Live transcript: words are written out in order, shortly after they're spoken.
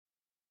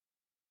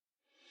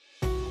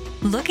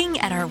looking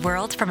at our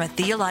world from a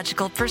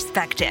theological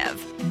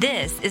perspective.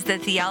 This is the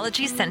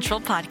Theology Central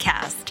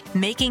Podcast,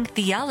 making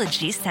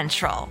theology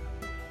central.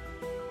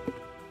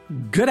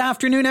 Good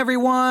afternoon,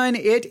 everyone.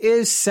 It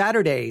is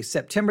Saturday,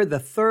 September the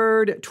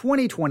 3rd,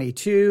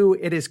 2022.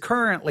 It is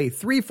currently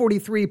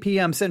 3:43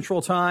 p.m.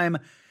 Central Time,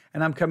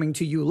 and I'm coming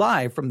to you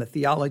live from the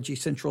Theology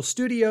Central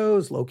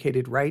Studios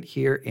located right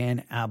here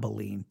in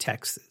Abilene,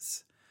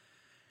 Texas.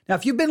 Now,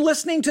 if you've been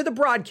listening to the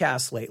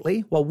broadcast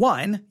lately, well,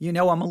 one, you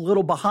know I'm a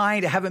little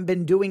behind. I haven't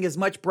been doing as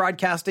much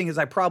broadcasting as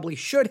I probably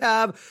should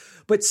have,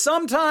 but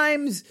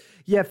sometimes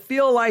you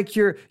feel like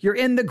you're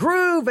in the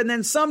groove, and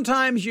then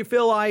sometimes you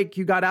feel like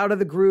you got out of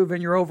the groove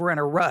and you're over in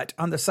a rut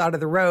on the side of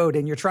the road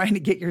and you're trying to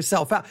get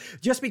yourself out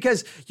just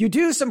because you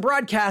do some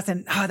broadcast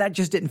and that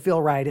just didn't feel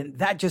right and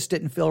that just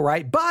didn't feel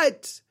right.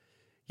 But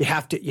you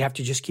have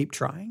to just keep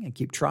trying and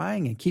keep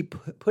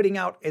putting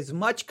out as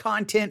much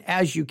content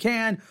as you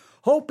can,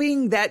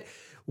 hoping that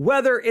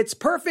whether it's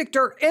perfect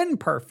or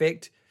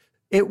imperfect,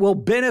 it will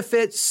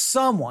benefit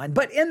someone.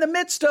 But in the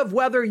midst of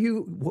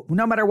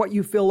no matter what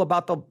you feel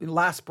about the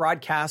last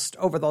broadcast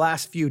over the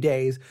last few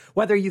days,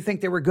 whether you think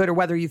they were good or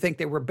whether you think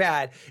they were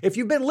bad, if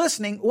you've been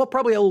listening, well,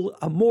 probably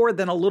more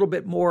than the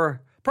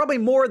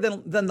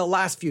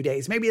last few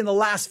days, maybe in the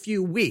last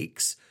few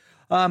weeks.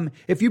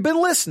 If you've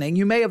been listening,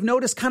 you may have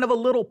noticed kind of a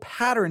little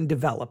pattern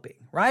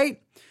developing,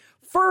 right?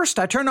 First,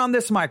 I turned on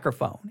this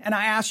microphone and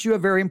I asked you a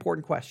very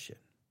important question,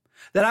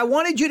 that I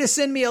wanted you to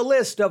send me a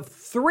list of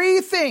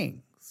three things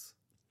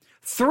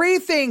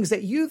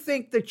that you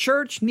think the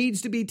church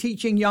needs to be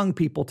teaching young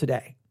people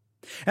today.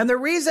 And the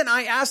reason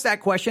I asked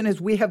that question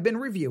is we have been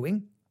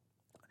reviewing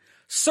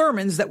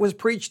sermons that was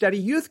preached at a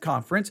youth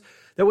conference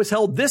that was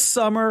held this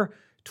summer,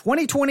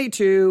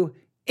 2022,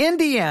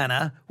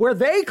 Indiana, where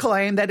they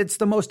claim that it's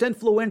the most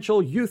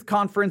influential youth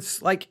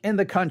conference like in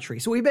the country.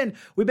 So we've been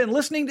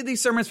listening to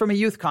these sermons from a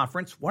youth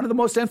conference, one of the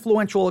most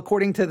influential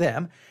according to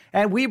them,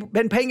 and we've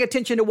been paying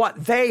attention to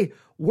what they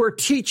were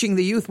teaching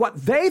the youth, what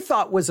they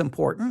thought was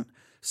important.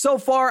 So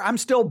far, I'm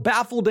still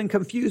baffled and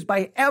confused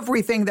by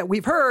everything that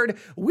we've heard.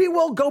 We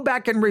will go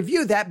back and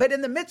review that, but in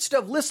the midst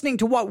of listening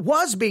to what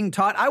was being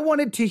taught, I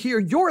wanted to hear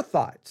your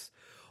thoughts.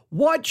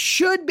 What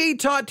should be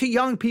taught to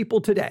young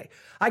people today?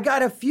 I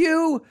got a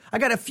few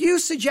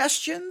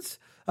suggestions.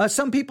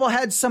 Some people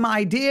had some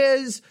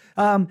ideas.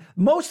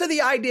 Most of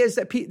the ideas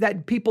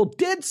that people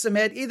did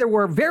submit either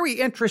were very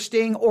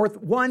interesting or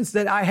ones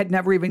that I had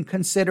never even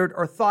considered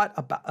or thought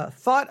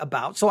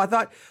about. So I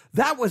thought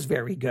that was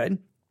very good.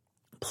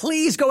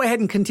 Please go ahead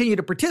and continue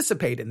to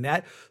participate in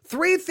that.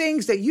 3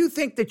 things that you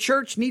think the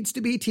church needs to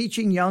be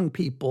teaching young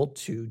people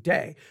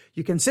today.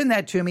 You can send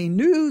that to me,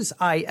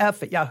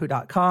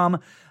 newsif@yahoo.com.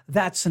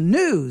 That's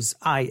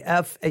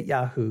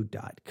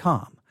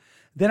newsif@yahoo.com.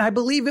 Then I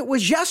believe it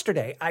was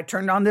yesterday, I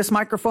turned on this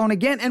microphone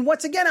again, and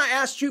once again, I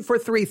asked you for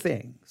 3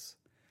 things.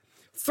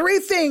 3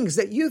 things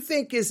that you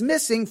think is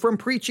missing from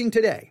preaching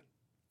today.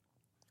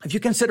 If you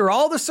consider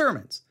all the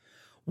sermons,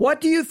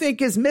 what do you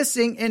think is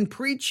missing in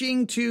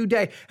preaching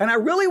today? And I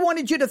really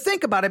wanted you to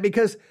think about it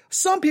because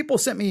some people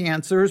sent me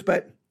answers,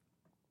 but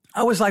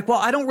I was like, well,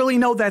 I don't really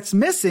know that's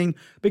missing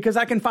because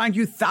I can find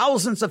you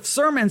thousands of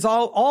sermons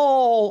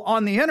all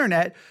on the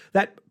internet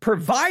that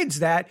provides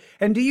that.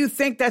 And do you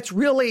think that's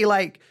really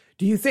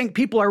do you think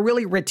people are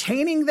really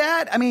retaining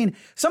that? I mean,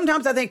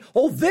 sometimes I think,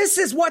 this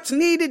is what's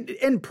needed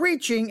in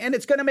preaching and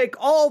it's going to make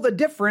all the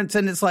difference.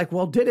 And it's like,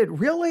 well, did it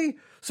really?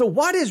 So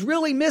what is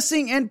really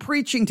missing in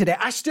preaching today?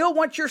 I still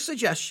want your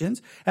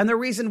suggestions. And the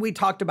reason we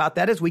talked about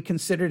that is we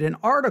considered an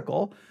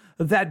article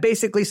that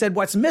basically said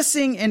what's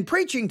missing in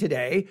preaching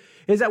today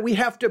is that we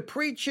have to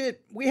preach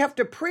it. We have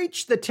to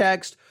preach the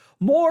text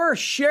more,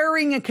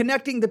 sharing and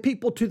connecting the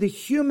people to the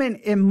human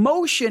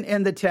emotion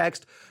in the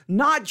text,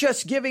 not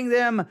just giving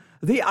them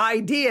the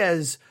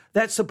ideas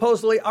that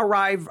supposedly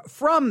arrive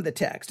from the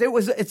text.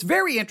 It's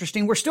very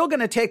interesting. We're still going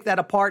to take that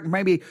apart and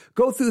maybe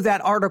go through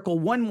that article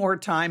one more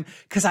time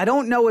because I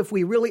don't know if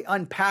we really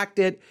unpacked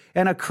it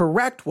in a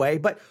correct way.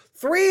 But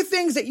 3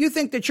 things that you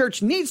think the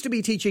church needs to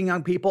be teaching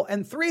young people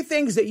and 3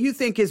 things that you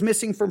think is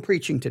missing from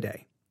preaching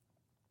today.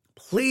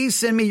 Please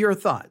send me your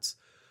thoughts.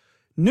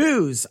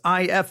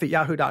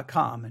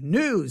 newsif@yahoo.com,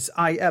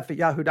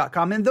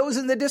 newsif@yahoo.com, and those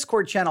in the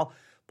Discord channel,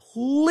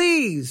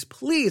 please,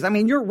 I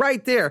mean, you're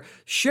right there.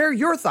 Share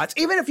your thoughts.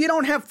 Even if you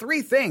don't have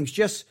 3 things,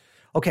 just,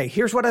 okay,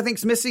 here's what I think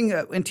is missing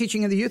in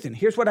teaching in the youth, and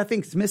here's what I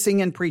think is missing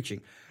in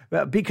preaching.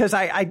 Because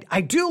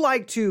I do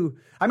like to,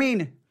 I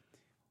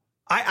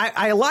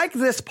like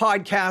this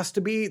podcast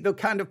to be the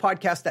kind of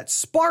podcast that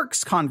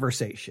sparks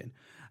conversation,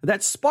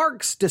 that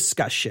sparks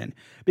discussion,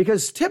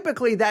 because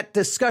typically that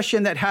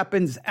discussion that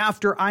happens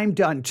after I'm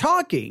done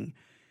talking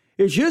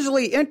is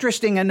usually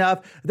interesting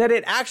enough that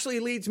it actually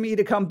leads me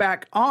to come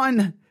back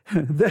on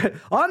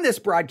this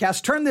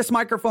broadcast, turn this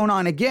microphone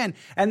on again,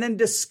 and then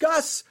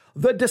discuss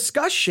the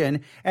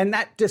discussion. And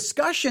that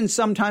discussion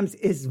sometimes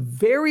is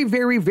very,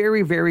 very,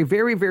 very, very,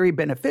 very, very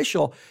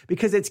beneficial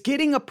because it's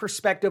getting a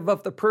perspective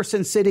of the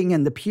person sitting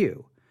in the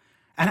pew.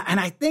 And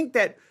I think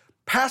that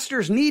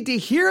pastors need to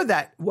hear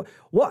that.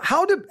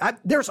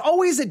 There's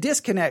always a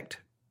disconnect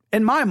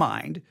in my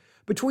mind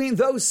between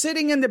those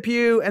sitting in the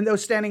pew and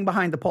those standing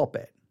behind the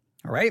pulpit.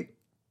 All right.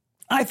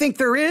 I think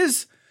there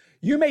is.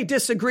 You may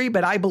disagree,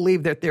 but I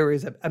believe that there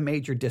is a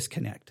major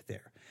disconnect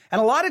there.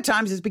 And a lot of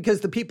times it's because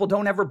the people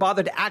don't ever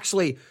bother to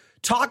actually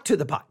talk to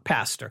the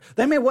pastor.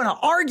 They may want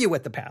to argue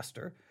with the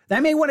pastor. They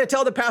may want to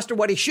tell the pastor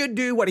what he should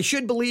do, what he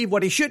should believe,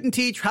 what he shouldn't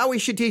teach, how he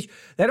should teach.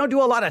 They don't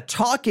do a lot of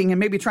talking and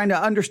maybe trying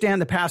to understand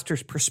the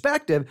pastor's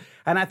perspective.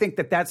 And I think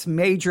that that's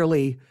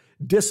majorly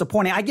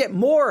disappointing. I get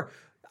more.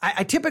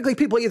 I typically,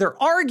 people either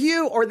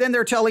argue or then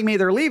they're telling me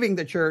they're leaving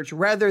the church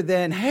rather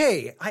than,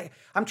 hey,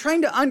 I'm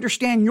trying to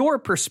understand your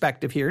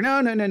perspective here.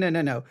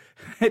 No.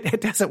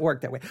 It doesn't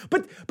work that way.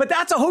 But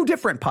that's a whole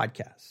different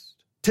podcast.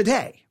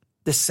 Today,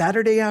 this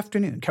Saturday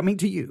afternoon, coming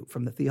to you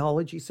from the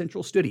Theology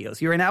Central Studios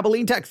here in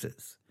Abilene,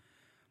 Texas,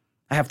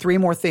 I have 3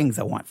 more things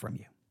I want from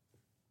you.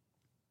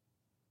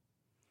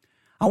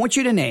 I want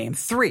you to name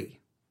 3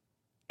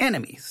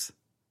 enemies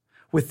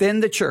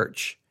within the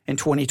church in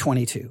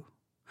 2022.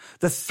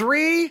 The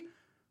 3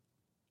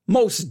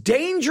 most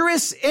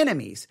dangerous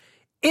enemies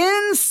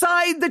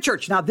inside the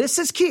church. Now, this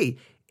is key.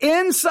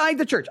 Inside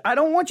the church. I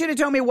don't want you to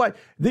tell me what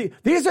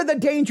these are the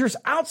dangers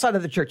outside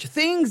of the church.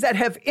 Things that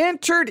have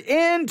entered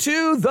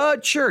into the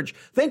church.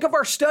 Think of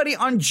our study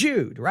on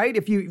Jude, right?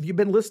 If you've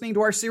been listening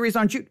to our series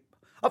on Jude.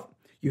 Oh,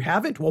 you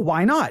haven't? Well,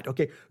 why not?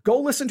 Okay, go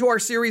listen to our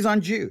series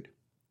on Jude.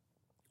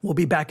 We'll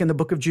be back in the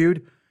book of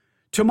Jude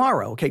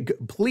tomorrow. Okay,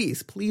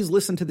 please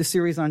listen to the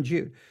series on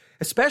Jude.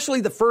 Especially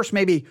the first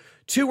maybe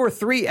 2 or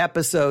 3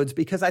 episodes,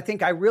 because I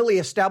think I really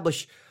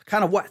established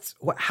kind of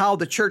how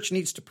the church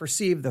needs to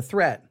perceive the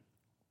threat.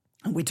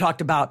 And we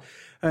talked about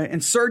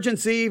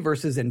insurgency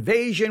versus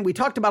invasion. We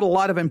talked about a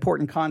lot of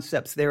important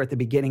concepts there at the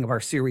beginning of our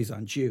series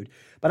on Jude.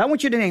 But I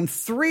want you to name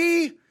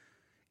 3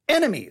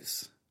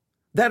 enemies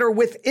that are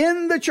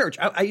within the church.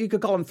 You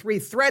could call them 3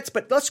 threats,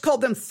 but let's call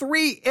them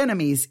 3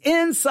 enemies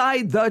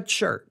inside the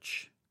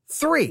church.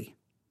 3.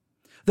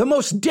 The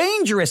most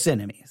dangerous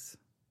enemies.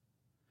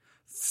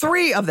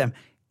 3 of them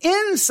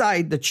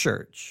inside the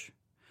church.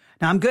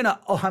 Now I'm gonna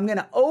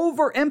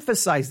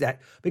overemphasize that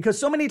because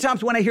so many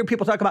times when I hear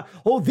people talk about,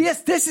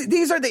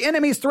 these are the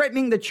enemies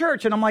threatening the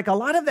church, and I'm like, a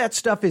lot of that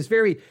stuff is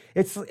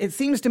it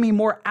seems to me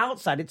more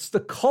outside. It's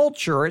the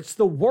culture, it's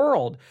the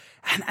world,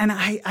 and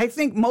I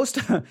think most,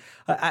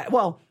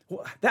 that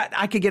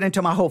I could get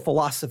into my whole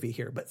philosophy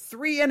here, but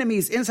 3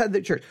 enemies inside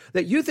the church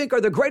that you think are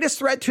the greatest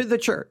threat to the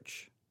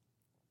church.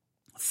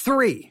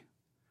 3.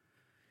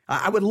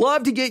 I would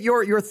love to get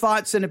your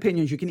thoughts and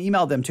opinions. You can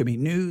email them to me,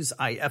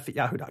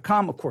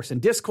 newsif@yahoo.com. Of course, in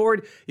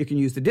Discord, you can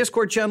use the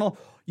Discord channel.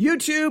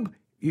 YouTube,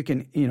 you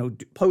can,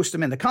 post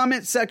them in the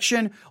comment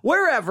section.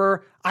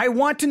 Wherever, I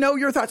want to know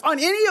your thoughts on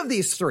any of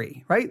these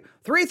 3, right?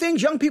 3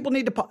 things young people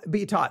need to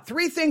be taught.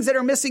 3 things that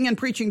are missing in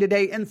preaching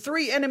today. And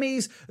 3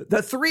 enemies,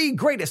 the 3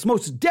 greatest,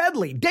 most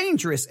deadly,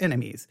 dangerous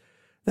enemies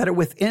that are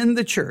within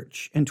the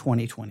church in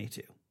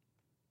 2022.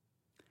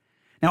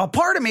 Now, a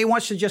part of me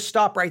wants to just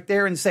stop right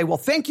there and say, well,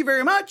 thank you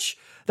very much.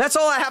 That's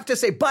all I have to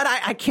say. But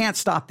I can't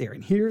stop there.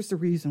 And here's the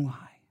reason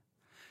why.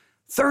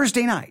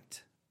 Thursday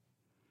night,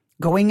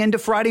 going into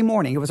Friday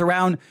morning, it was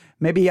around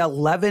maybe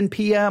 11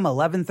 p.m.,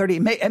 11:30.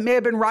 It may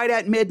have been right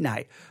at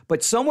midnight.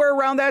 But somewhere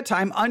around that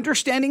time,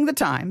 Understanding the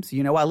Times,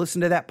 I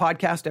listen to that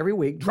podcast every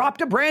week,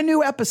 dropped a brand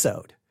new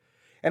episode.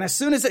 And as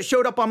soon as it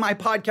showed up on my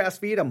podcast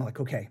feed, I'm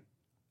like, okay,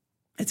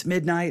 it's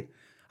midnight.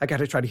 I got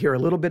to try to hear a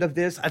little bit of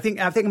this. I think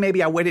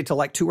maybe I waited till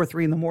like 2 or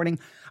 3 in the morning.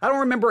 I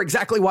don't remember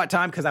exactly what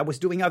time because I was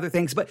doing other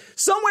things, but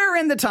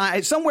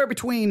somewhere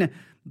between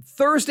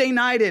Thursday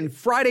night and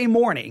Friday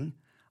morning,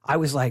 I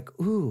was like,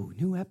 ooh,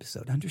 new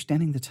episode,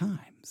 Understanding the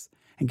Times.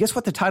 And guess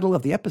what the title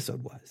of the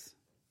episode was?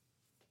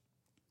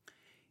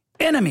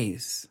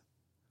 Enemies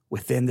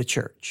within the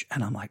church.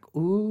 And I'm like,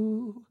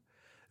 ooh,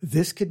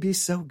 this could be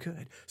so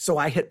good. So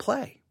I hit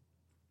play.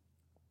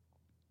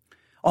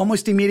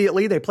 Almost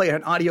immediately, they play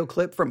an audio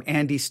clip from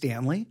Andy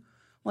Stanley.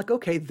 I'm like,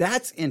 okay,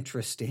 that's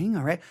interesting.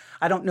 All right.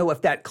 I don't know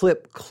if that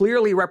clip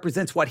clearly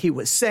represents what he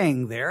was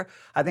saying there.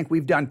 I think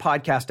we've done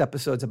podcast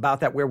episodes about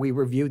that where we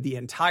reviewed the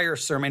entire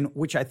sermon,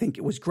 which I think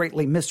it was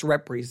greatly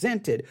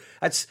misrepresented.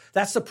 That's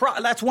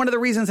one of the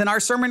reasons in our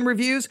sermon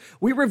reviews,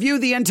 we review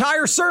the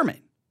entire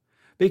sermon.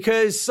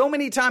 Because so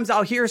many times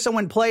I'll hear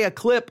someone play a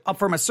clip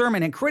from a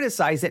sermon and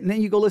criticize it, and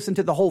then you go listen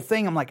to the whole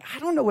thing. I'm like, I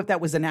don't know if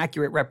that was an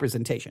accurate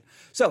representation.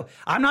 So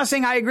I'm not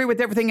saying I agree with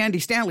everything Andy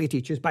Stanley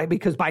teaches,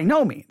 because by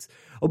no means.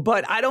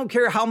 But I don't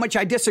care how much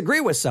I disagree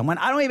with someone.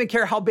 I don't even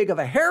care how big of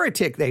a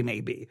heretic they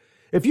may be.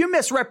 If you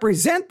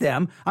misrepresent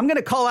them, I'm going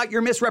to call out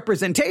your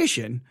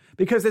misrepresentation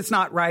because it's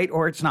not right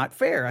or it's not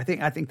fair. I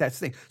think that's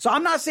the thing. So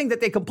I'm not saying that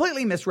they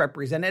completely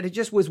misrepresented. It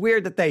just was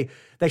weird that they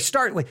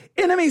start with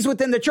enemies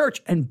within the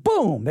church and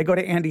boom, they go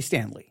to Andy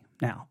Stanley.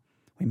 Now,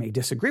 we may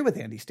disagree with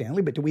Andy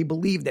Stanley, but do we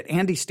believe that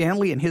Andy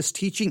Stanley and his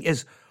teaching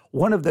is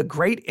one of the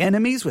great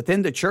enemies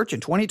within the church in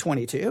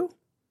 2022?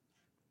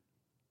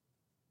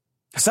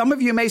 Some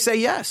of you may say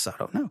yes. I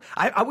don't know.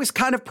 I was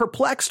kind of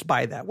perplexed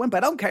by that one,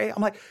 but okay.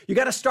 I'm like, you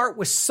got to start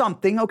with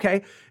something,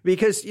 okay?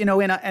 Because, in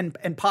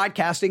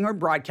podcasting or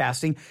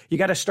broadcasting, you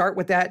got to start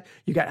with that.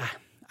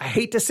 I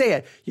hate to say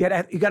it. You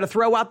got to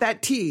throw out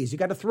that tease. You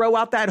got to throw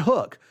out that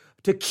hook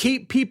to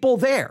keep people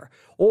there,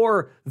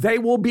 or they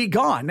will be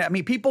gone. I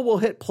mean, people will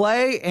hit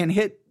play and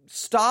hit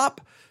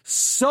stop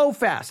so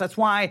fast. That's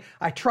why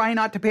I try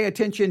not to pay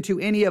attention to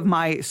any of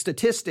my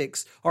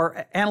statistics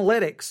or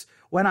analytics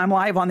when I'm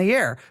live on the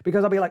air,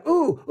 because I'll be like,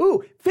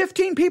 ooh,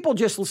 15 people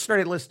just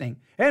started listening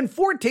and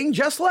 14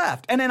 just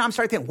left. And then I'm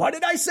starting to think, what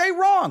did I say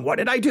wrong? What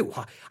did I do?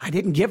 I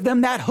didn't give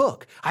them that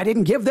hook. I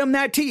didn't give them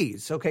that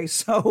tease. Okay.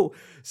 So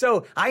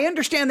I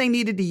understand they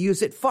needed to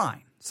use it.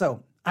 Fine.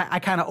 So I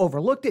kind of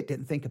overlooked it,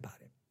 didn't think about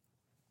it.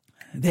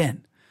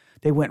 Then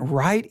they went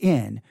right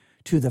in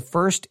to the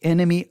first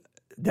enemy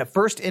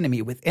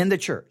within the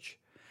church.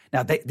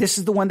 Now, this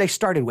is the one they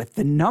started with.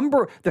 I'm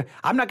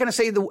not going to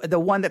say the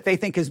one that they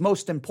think is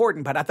most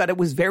important, but I thought it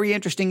was very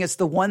interesting. It's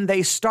the one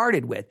they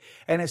started with.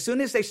 And as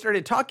soon as they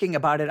started talking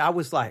about it, I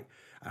was like,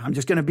 I'm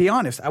just going to be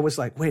honest. I was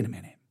like, wait a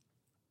minute.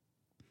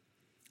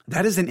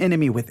 That is an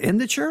enemy within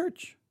the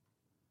church?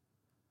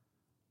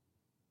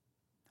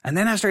 And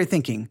then I started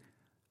thinking,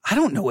 I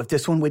don't know if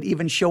this one would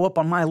even show up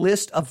on my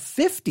list of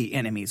 50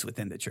 enemies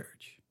within the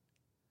church.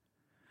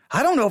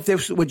 I don't know if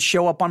this would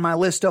show up on my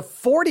list of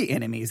 40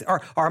 enemies,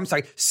 or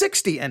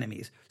 60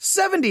 enemies,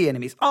 70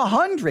 enemies,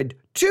 100,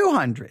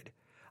 200.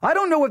 I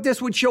don't know if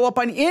this would show up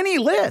on any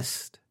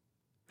list.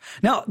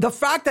 Now, the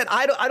fact that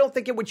I don't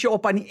think it would show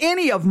up on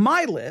any of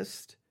my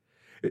list,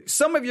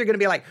 some of you are going to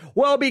be like,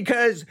 well,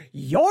 because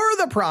you're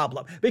the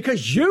problem,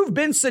 because you've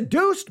been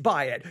seduced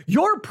by it.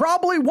 You're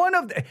probably one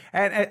of the,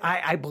 and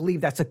I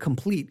believe that's a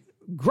complete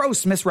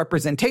gross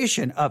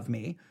misrepresentation of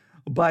me,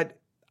 but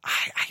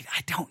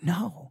I don't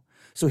know.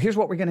 So here's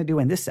what we're going to do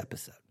in this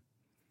episode.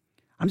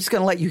 I'm just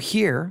going to let you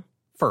hear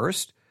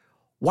first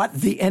what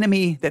the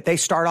enemy that they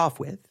start off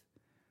with.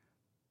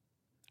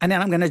 And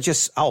then I'm going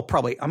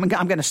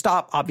to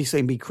stop obviously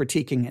and be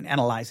critiquing and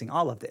analyzing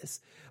all of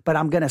this. But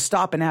I'm going to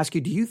stop and ask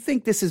you, do you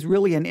think this is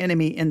really an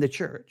enemy in the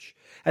church?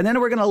 And then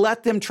we're going to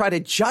let them try to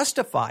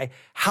justify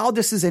how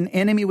this is an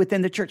enemy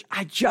within the church.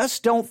 I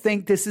just don't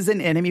think this is an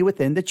enemy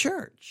within the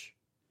church.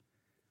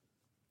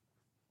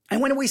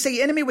 And when we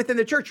say enemy within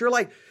the church, you're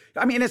like,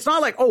 I mean, it's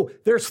not like, oh,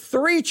 there's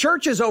 3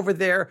 churches over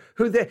there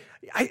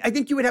I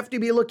think you would have to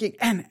be looking.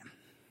 And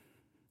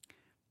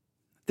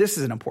this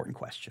is an important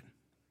question.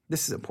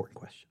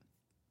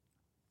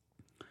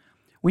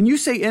 When you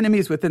say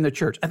enemies within the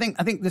church, I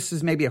think this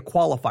is maybe a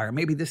qualifier.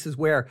 Maybe this is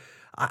where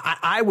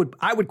I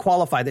would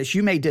qualify this.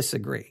 You may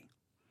disagree.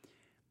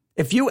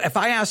 If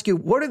I ask you,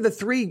 what are the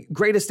 3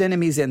 greatest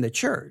enemies in the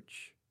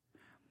church?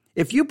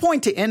 If you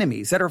point to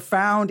enemies that are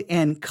found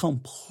in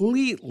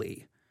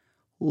completely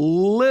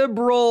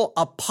liberal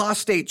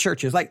apostate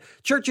churches, like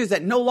churches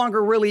that no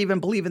longer really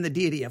even believe in the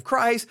deity of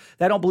Christ,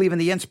 that don't believe in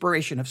the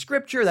inspiration of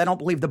Scripture, that don't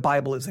believe the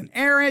Bible is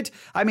inerrant.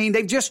 I mean,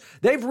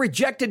 they've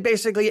rejected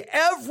basically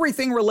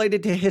everything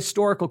related to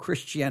historical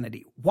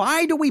Christianity.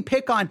 Why do we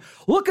pick on,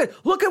 look at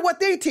what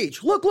they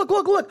teach. Look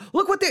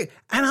what they,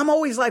 and I'm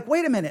always like,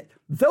 wait a minute.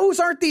 Those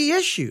aren't the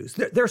issues.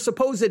 Their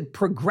supposed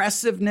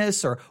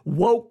progressiveness or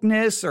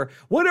wokeness or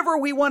whatever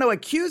we want to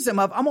accuse them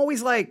of. I'm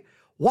always like,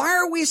 why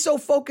are we so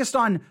focused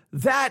on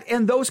that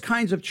and those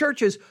kinds of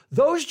churches?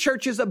 Those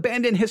churches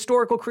abandoned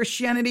historical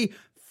Christianity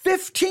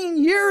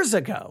 15 years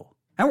ago.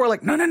 And we're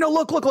like, no,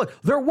 look.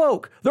 They're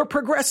woke. They're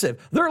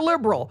progressive. They're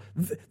liberal.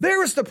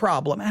 There's the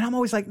problem. And I'm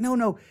always like,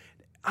 no,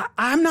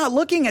 I'm not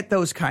looking at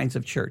those kinds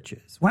of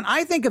churches. When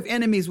I think of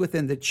enemies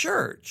within the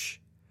church,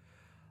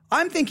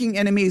 I'm thinking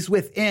enemies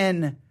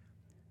within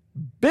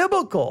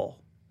biblical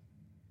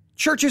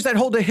churches that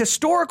hold a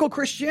historical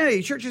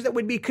Christianity, churches that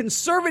would be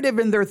conservative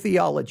in their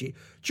theology,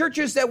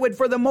 churches that would,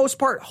 for the most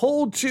part,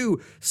 hold to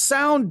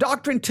sound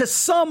doctrine to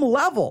some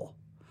level.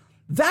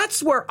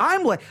 That's where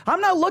I'm like,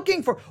 I'm not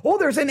looking for,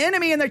 there's an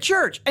enemy in the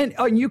church. And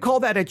you call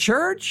that a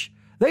church?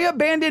 They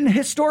abandoned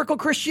historical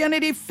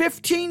Christianity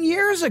 15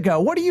 years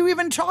ago. What are you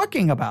even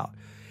talking about?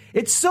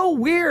 It's so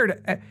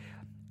weird.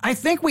 I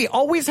think we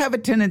always have a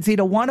tendency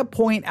to want to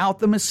point out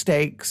the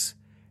mistakes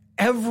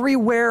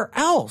everywhere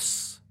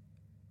else.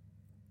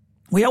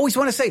 We always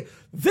want to say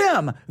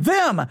them.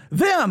 And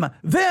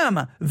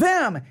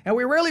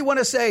we rarely want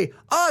to say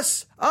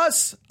us.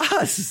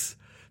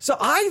 So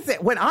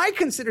when I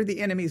consider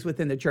the enemies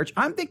within the church,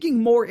 I'm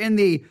thinking more in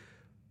the,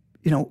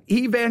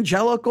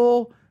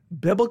 evangelical,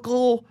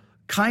 biblical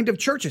kind of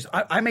churches.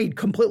 I may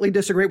completely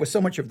disagree with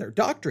so much of their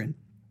doctrine,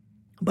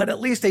 but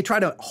at least they try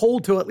to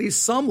hold to at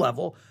least some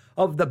level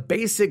of the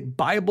basic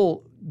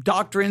Bible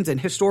doctrines and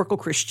historical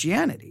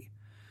Christianity.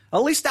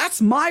 At least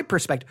that's my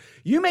perspective.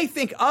 You may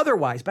think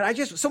otherwise, but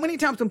so many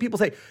times when people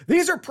say,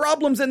 these are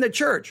problems in the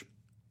church,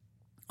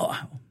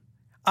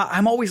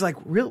 I'm always like,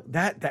 real,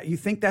 that you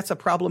think that's a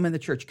problem in the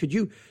church? Could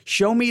you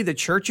show me the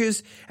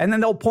churches? And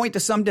then they'll point to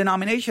some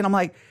denomination. I'm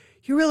like,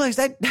 you realize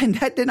that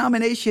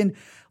denomination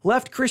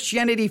left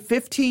Christianity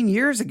 15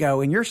 years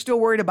ago and you're still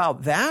worried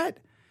about that?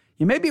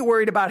 You may be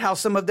worried about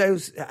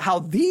how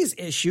these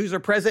issues are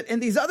present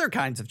in these other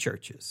kinds of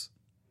churches.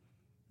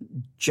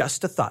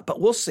 Just a thought, but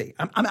we'll see.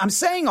 I'm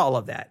saying all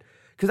of that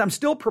because I'm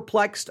still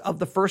perplexed of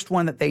the first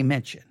one that they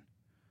mention.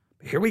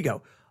 But here we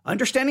go.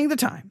 Understanding the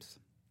Times.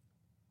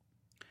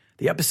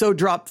 The episode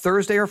dropped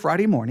Thursday or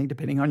Friday morning,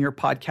 depending on your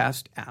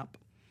podcast app.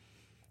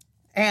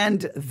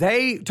 And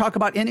they talk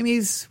about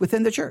enemies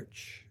within the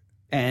church.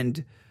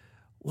 And,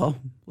 well,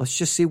 let's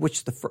just see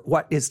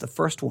what is the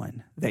first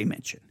one they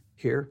mention.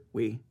 Here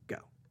we go.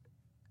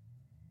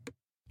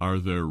 Are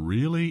there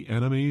really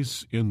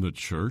enemies in the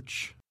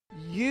church?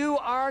 You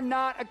are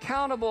not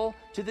accountable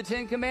to the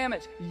Ten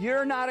Commandments.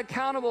 You're not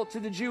accountable to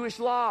the Jewish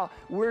law.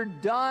 We're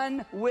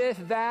done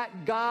with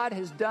that. God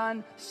has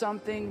done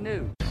something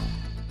new.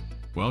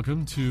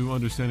 Welcome to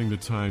Understanding the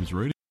Times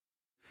Radio.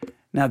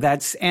 Now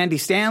that's Andy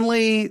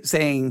Stanley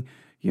saying,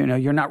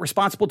 you're not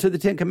responsible to the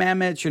Ten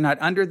Commandments. You're not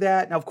under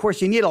that. Now, of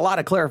course, you need a lot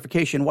of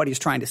clarification what he's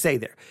trying to say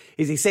there.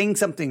 Is he saying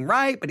something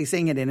right, but he's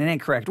saying it in an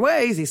incorrect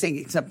way? Is he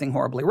saying something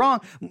horribly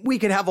wrong? We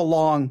could have a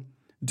long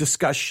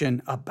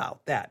discussion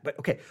about that. But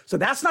okay, so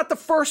that's not the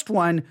first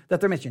one that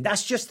they're mentioning.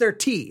 That's just their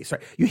tease.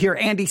 Right? You hear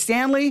Andy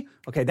Stanley?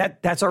 Okay,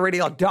 that's already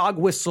a dog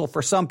whistle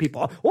for some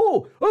people.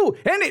 Oh,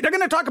 Andy, they're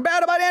going to talk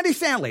bad about Andy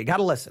Stanley. Got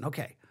to listen.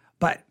 Okay,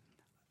 but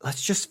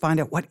let's just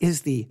find out what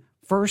is the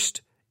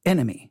first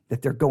enemy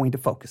that they're going to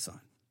focus on.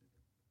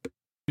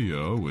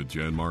 Radio with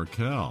Jan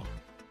Markell.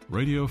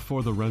 Radio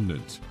for the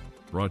Remnant.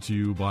 Brought to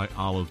you by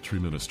Olive Tree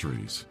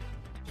Ministries.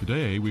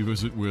 Today, we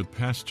visit with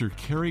Pastor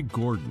Kerry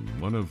Gordon,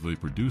 one of the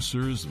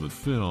producers of the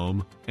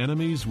film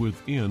Enemies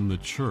Within the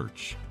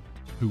Church.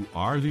 Who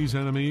are these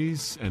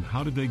enemies, and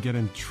how did they get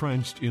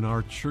entrenched in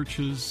our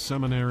churches,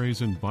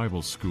 seminaries, and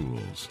Bible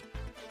schools?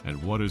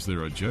 And what is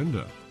their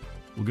agenda?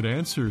 We'll get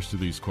answers to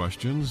these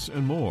questions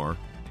and more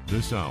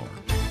this hour.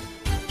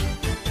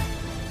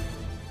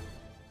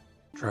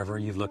 Trevor,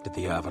 you've looked at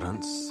the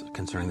evidence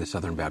concerning the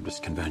Southern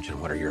Baptist Convention.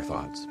 What are your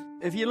thoughts?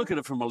 If you look at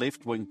it from a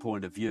left-wing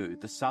point of view,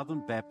 the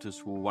Southern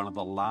Baptists were one of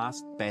the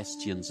last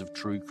bastions of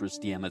true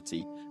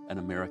Christianity in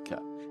America,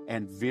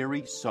 and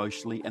very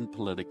socially and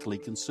politically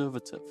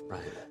conservative.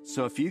 Right.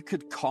 So if you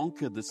could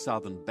conquer the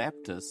Southern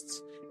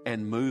Baptists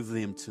and move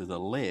them to the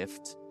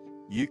left,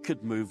 you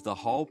could move the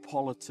whole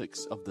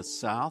politics of the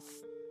South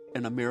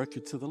and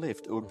America to the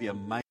left. It would be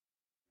amazing.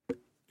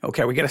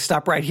 Okay, we got to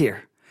stop right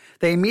here.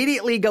 They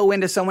immediately go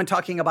into someone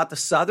talking about the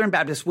Southern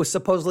Baptists was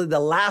supposedly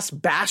the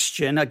last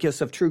bastion, I guess,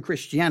 of true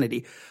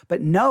Christianity. But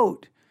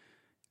note,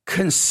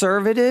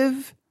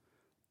 conservative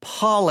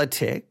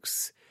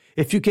politics,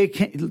 if you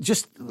can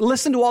just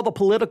listen to all the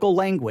political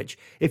language.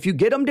 If you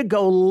get them to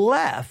go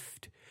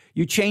left,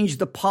 you change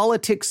the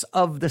politics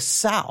of the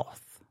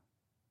South.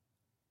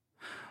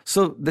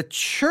 So the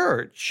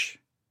church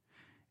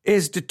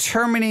is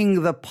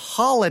determining the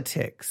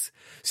politics.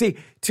 See,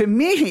 to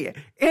me,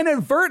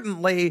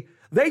 inadvertently,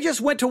 they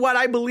just went to what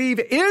I believe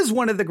is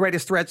one of the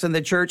greatest threats in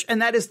the church,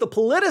 and that is the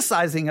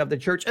politicizing of the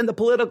church and the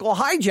political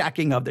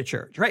hijacking of the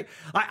church, right?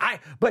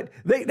 But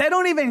they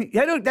don't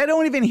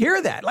even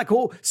hear that. Like,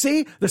 oh,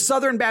 see, the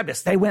Southern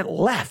Baptists, they went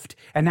left,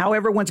 and now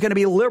everyone's going to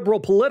be liberal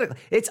politically.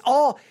 It's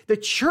all, the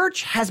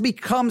church has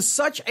become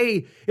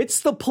it's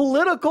the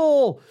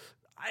political,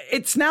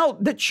 it's now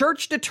the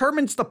church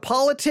determines the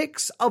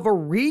politics of a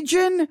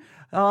region.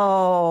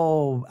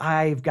 Oh,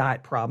 I've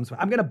got problems.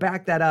 I'm going to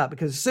back that up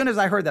because as soon as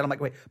I heard that, I'm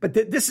like, wait, but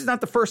this is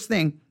not the first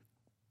thing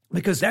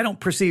because they don't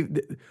perceive,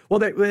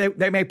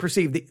 they may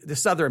perceive the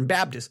Southern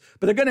Baptists,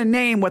 but they're going to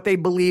name what they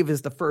believe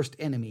is the first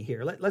enemy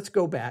here. Let's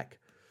go back.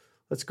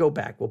 Let's go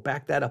back. We'll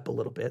back that up a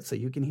little bit so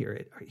you can hear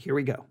it. All right, here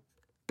we go.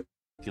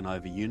 Taken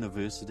over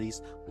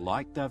universities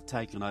like they've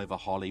taken over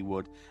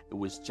Hollywood. It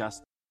was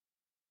just...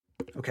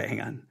 Okay, hang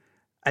on.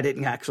 I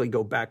didn't actually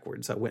go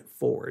backwards. I went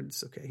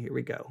forwards. Okay, here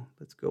we go.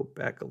 Let's go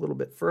back a little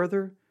bit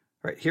further.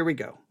 All right, here we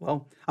go.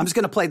 Well, I'm just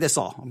going to play this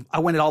all. I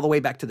went it all the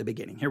way back to the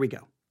beginning. Here we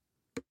go.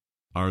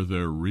 Are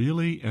there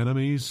really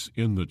enemies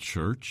in the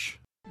church?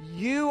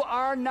 You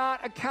are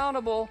not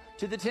accountable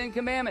to the Ten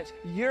Commandments.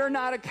 You're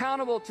not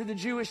accountable to the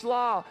Jewish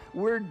law.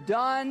 We're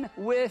done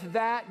with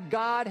that.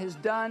 God has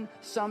done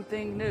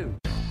something new.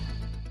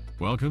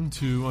 Welcome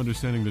to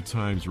Understanding the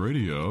Times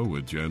Radio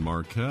with Jan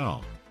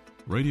Markell.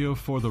 Radio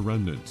for the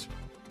Remnant.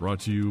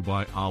 Brought to you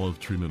by Olive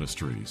Tree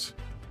Ministries.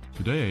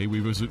 Today, we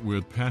visit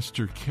with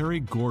Pastor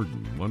Kerry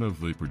Gordon, one of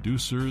the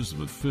producers of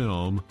the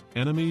film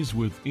Enemies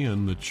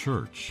Within the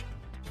Church.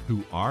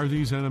 Who are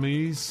these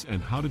enemies,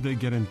 and how did they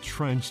get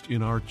entrenched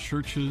in our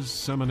churches,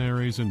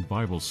 seminaries, and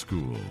Bible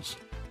schools?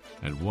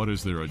 And what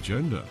is their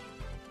agenda?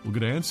 We'll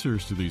get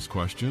answers to these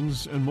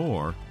questions and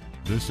more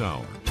this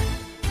hour.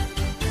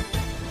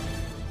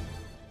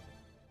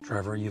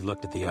 Trevor, you've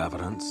looked at the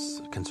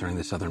evidence concerning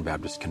the Southern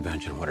Baptist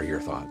Convention. What are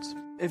your thoughts?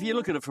 If you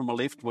look at it from a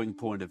left-wing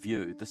point of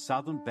view, the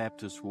Southern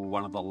Baptists were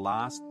one of the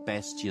last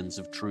bastions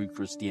of true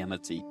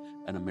Christianity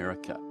in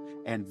America,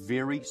 and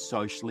very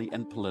socially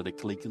and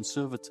politically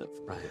conservative.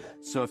 Right.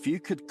 So if you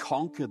could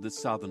conquer the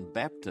Southern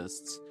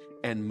Baptists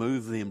and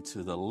move them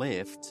to the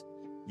left,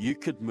 you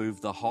could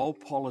move the whole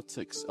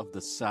politics of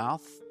the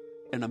South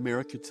and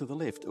America to the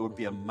left. It would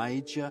be a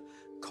major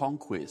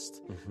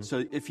conquest.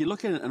 So if you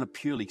look at it in a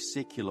purely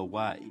secular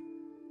way,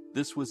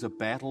 this was a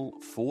battle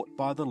fought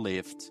by the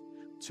left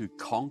to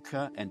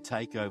conquer and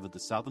take over the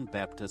Southern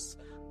Baptists,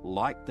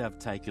 like they've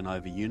taken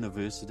over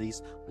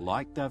universities,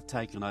 like they've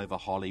taken over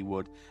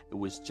Hollywood. It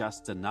was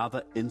just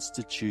another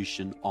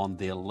institution on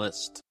their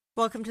list.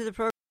 Welcome to the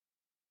program.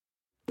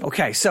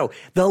 Okay, so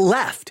the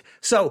left.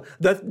 So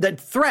the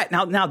threat.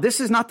 Now this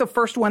is not the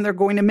first one they're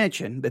going to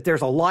mention, but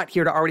there's a lot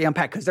here to already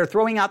unpack because they're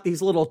throwing out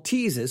these little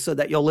teases so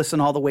that you'll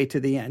listen all the way to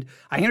the end.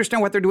 I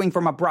understand what they're doing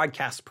from a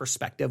broadcast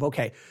perspective.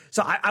 Okay,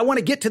 so I want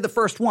to get to the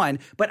first one,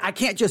 but I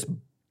can't just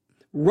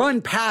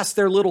run past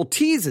their little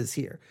teases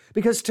here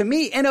because to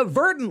me,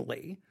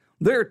 inadvertently,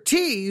 their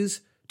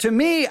tease to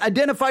me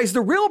identifies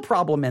the real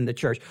problem in the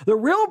church. The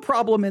real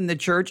problem in the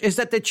church is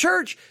that the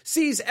church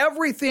sees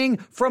everything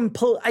from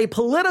a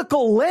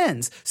political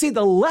lens. See,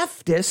 the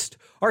leftists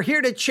are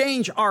here to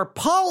change our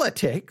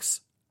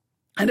politics.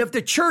 And if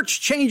the church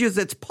changes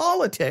its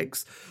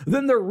politics,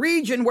 then the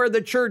region where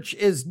the church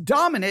is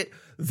dominant,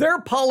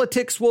 their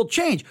politics will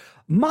change.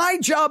 My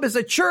job as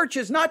a church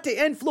is not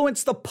to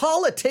influence the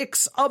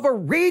politics of a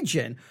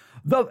region.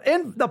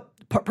 The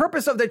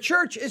purpose of the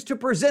church is to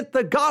present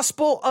the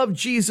gospel of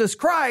Jesus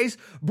Christ,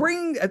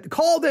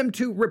 call them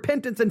to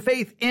repentance and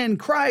faith in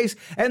Christ,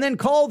 and then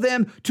call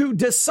them to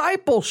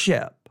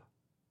discipleship.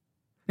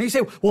 And you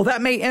say, well,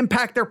 that may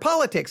impact their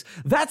politics.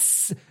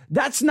 That's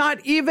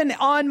not even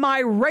on my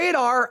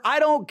radar. I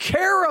don't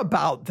care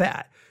about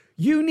that.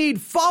 You need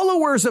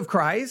followers of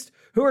Christ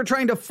who are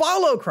trying to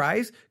follow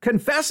Christ,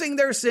 confessing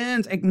their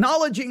sins,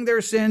 acknowledging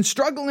their sins,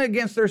 struggling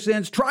against their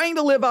sins, trying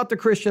to live out the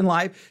Christian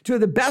life to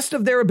the best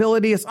of their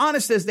ability, as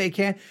honest as they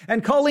can,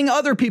 and calling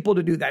other people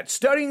to do that,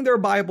 studying their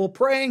Bible,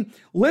 praying,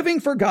 living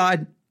for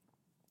God.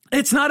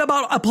 It's not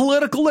about a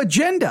political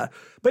agenda,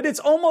 but it's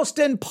almost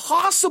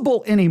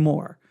impossible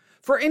anymore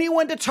for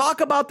anyone to talk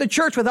about the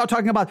church without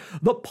talking about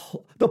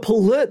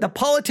the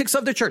politics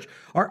of the church.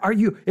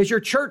 Is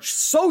your church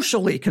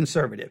socially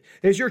conservative?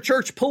 Is your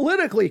church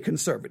politically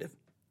conservative?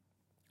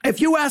 If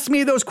you ask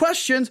me those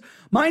questions,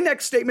 my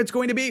next statement's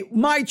going to be,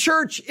 my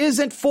church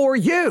isn't for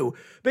you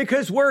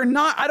because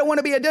I don't want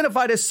to be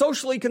identified as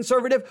socially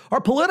conservative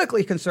or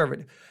politically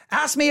conservative.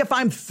 Ask me if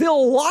I'm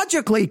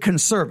theologically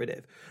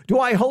conservative. Do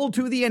I hold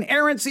to the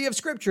inerrancy of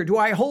Scripture? Do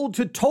I hold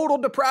to total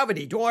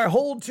depravity? Do I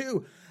hold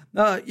to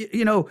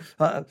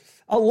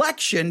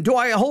election? Do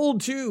I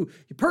hold to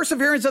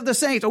perseverance of the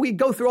saints? Or we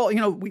go through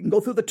we can go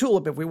through the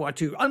tulip if we want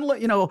to.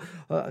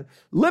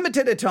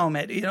 Limited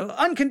atonement,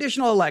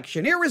 unconditional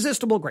election,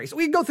 irresistible grace.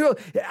 We can go through.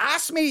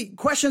 Ask me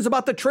questions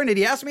about the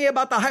Trinity. Ask me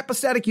about the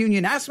hypostatic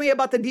union. Ask me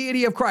about the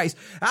deity of Christ.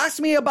 Ask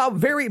me about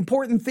very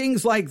important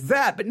things like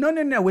that. But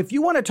no. If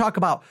you want to talk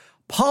about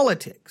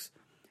politics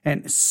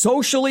and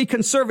socially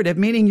conservative,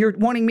 meaning you're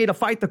wanting me to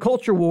fight the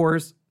culture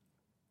wars,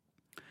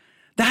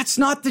 that's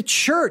not the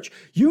church.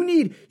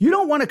 You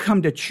don't want to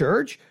come to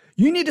church.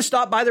 You need to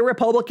stop by the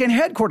Republican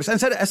headquarters.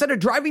 Instead of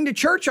driving to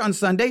church on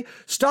Sunday,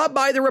 stop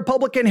by the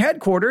Republican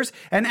headquarters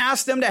and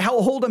ask them to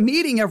hold a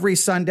meeting every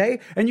Sunday.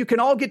 And you can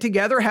all get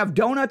together, have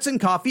donuts and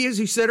coffee as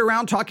you sit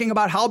around talking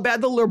about how bad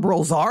the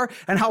liberals are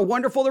and how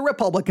wonderful the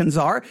Republicans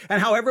are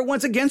and how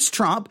everyone's against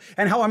Trump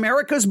and how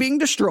America's being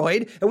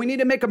destroyed and we need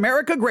to make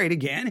America great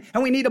again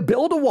and we need to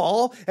build a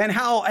wall and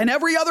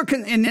every other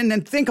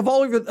and think of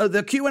all of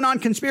the QAnon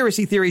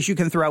conspiracy theories you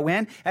can throw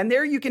in, and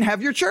there you can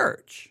have your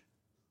church.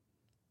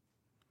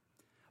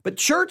 But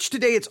church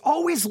today, it's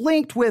always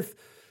linked with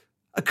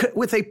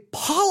a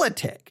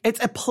politic.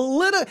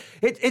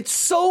 It's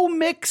so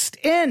mixed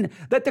in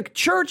that the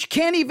church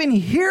can't even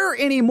hear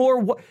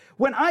anymore.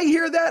 When I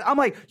hear that, I'm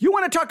like, you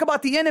want to talk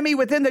about the enemy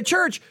within the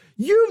church?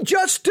 You've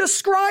just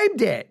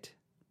described it.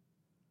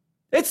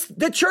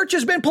 The church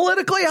has been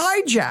politically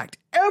hijacked.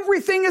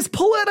 Everything is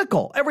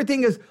political.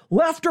 Everything is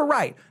left or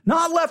right.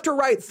 Not left or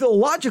right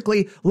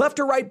theologically, left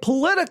or right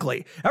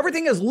politically.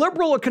 Everything is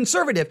liberal or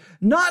conservative,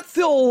 not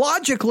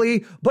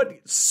theologically, but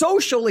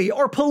socially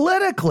or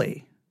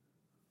politically.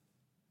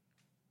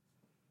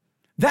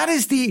 That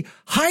is the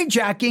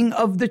hijacking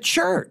of the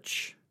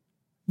church.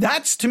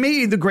 That's, to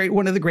me,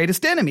 one of the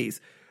greatest enemies.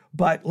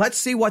 But let's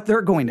see what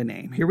they're going to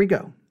name. Here we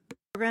go.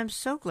 I'm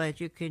so glad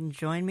you can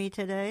join me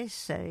today.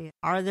 Say,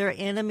 are there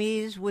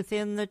enemies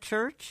within the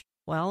church?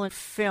 Well, a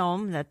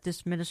film that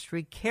this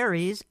ministry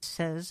carries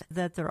says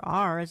that there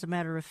are. As a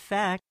matter of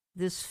fact,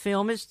 this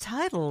film is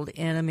titled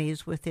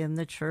Enemies Within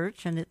the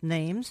Church, and it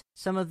names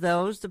some of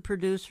those the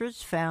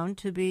producers found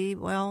to be,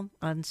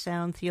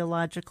 unsound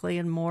theologically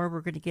and more.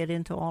 We're going to get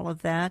into all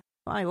of that.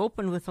 I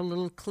opened with a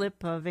little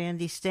clip of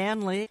Andy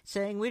Stanley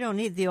saying we don't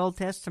need the Old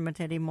Testament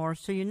anymore.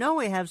 So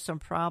we have some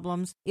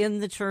problems in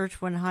the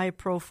church when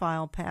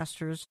high-profile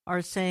pastors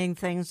are saying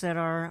things that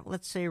are,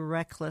 let's say,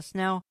 reckless.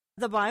 Now,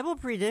 the Bible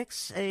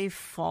predicts a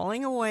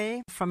falling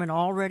away from an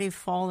already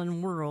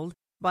fallen world.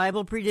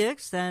 Bible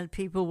predicts that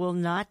people will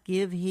not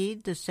give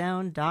heed to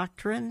sound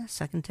doctrine,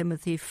 2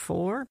 Timothy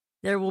 4.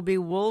 There will be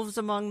wolves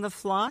among the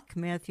flock,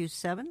 Matthew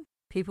 7.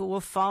 People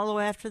will follow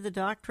after the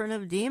doctrine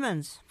of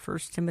demons,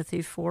 1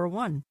 Timothy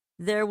 4:1.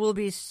 There will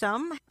be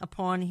some,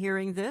 upon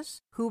hearing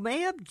this, who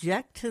may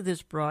object to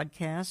this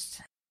broadcast.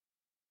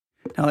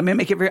 Now, let me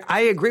make it very,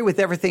 I agree with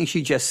everything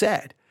she just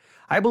said.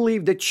 I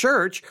believe the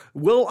church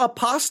will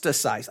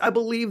apostatize. I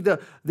believe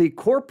the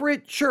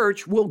corporate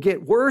church will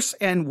get worse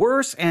and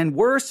worse and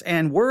worse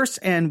and worse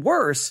and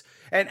worse.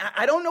 And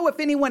I don't know if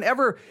anyone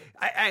ever,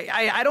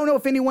 I don't know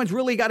if anyone's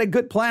really got a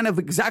good plan of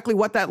exactly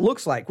what that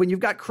looks like. When you've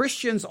got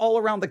Christians all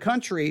around the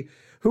country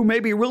who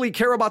maybe really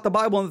care about the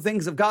Bible and the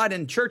things of God,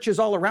 and churches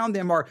all around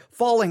them are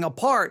falling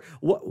apart.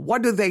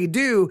 What do they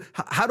do?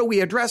 How do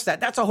we address that?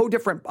 That's a whole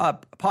different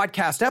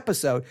podcast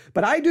episode.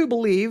 But I do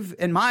believe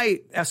in my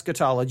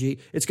eschatology,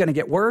 it's going to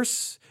get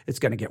worse. It's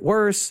going to get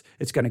worse.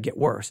 It's going to get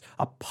worse.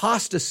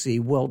 Apostasy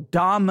will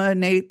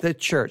dominate the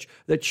church.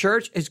 The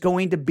church is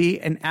going to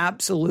be an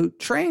absolute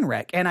train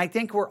wreck. And I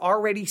think we're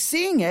already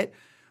seeing it.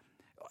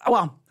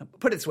 Well,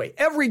 put it this way.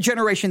 Every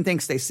generation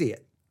thinks they see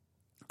it.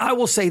 I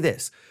will say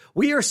this.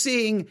 We are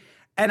seeing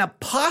an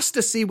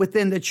apostasy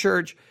within the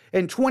church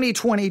in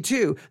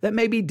 2022 that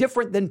may be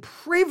different than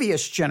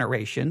previous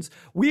generations.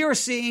 We are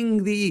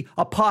seeing the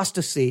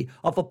apostasy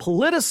of a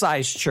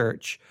politicized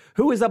church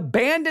who has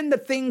abandoned the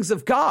things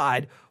of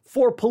God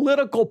for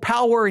political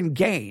power and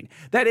gain.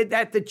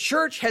 That the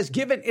church has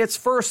given its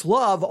first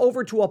love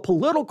over to a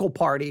political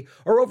party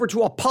or over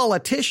to a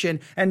politician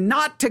and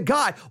not to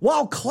God,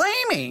 while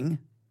claiming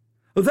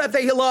that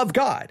they love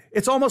God.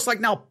 It's almost like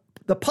now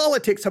the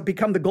politics have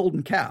become the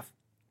golden calf.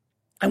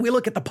 And we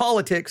look at the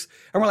politics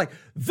and we're like,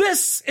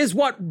 this is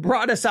what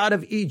brought us out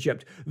of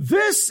Egypt.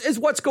 This is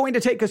what's going to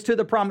take us to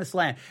the promised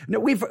land. No,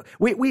 we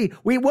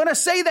want to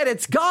say that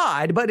it's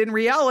God, but in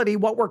reality,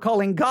 what we're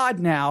calling God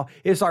now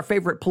is our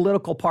favorite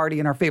political party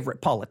and our favorite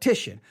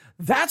politician.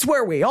 That's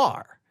where we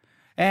are.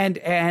 And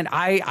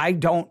I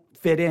don't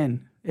fit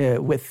in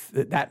with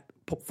that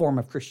form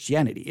of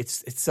Christianity.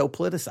 It's so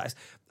politicized.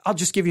 I'll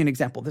just give you an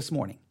example. This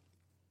morning,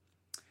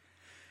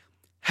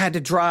 had to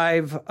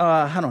drive,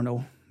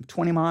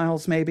 20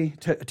 miles maybe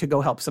to go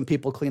help some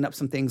people clean up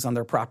some things on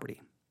their property.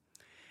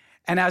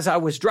 And as I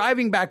was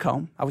driving back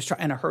home, I was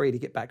in a hurry to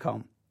get back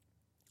home,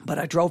 but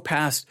I drove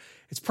past,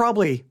 it's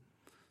probably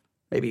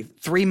maybe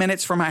 3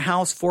 minutes from my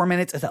house, 4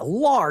 minutes. It's a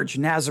large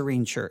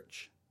Nazarene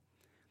church.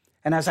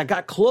 And as I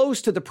got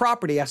close to the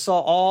property, I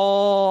saw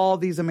all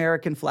these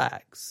American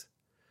flags.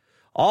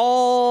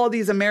 All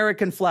these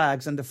American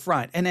flags in the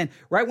front. And then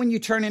right when you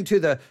turn into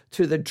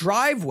the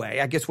driveway,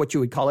 I guess what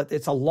you would call it,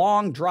 it's a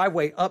long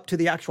driveway up to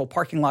the actual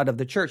parking lot of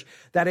the church.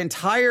 That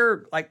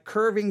entire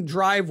curving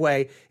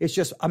driveway is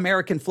just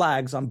American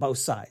flags on both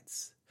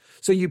sides.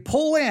 So you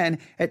pull in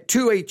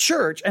to a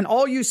church and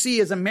all you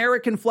see is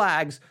American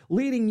flags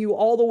leading you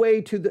all the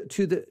way to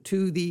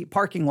the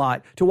parking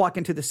lot to walk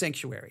into the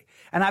sanctuary.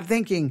 And I'm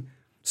thinking,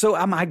 so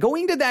am I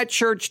going to that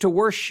church to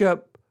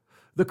worship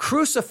the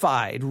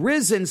crucified,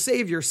 risen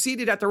Savior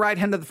seated at the right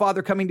hand of the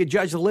Father, coming to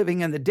judge the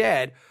living and the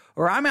dead?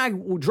 Or am I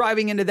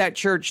driving into that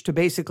church to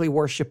basically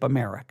worship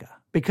America?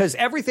 Because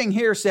everything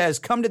here says,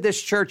 come to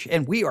this church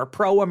and we are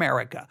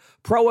pro-America.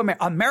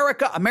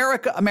 America,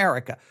 America,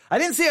 America. I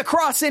didn't see a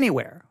cross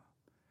anywhere,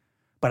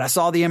 but I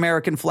saw the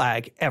American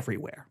flag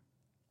everywhere.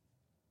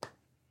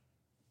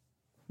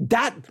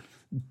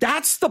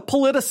 That's the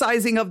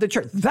politicizing of the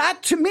church.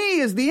 That to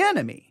me is the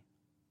enemy.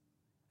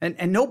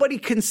 And nobody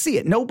can see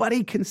it.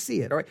 Nobody can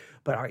see it. All right.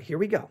 But all right, here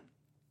we go.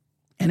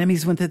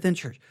 Enemies within the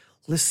church.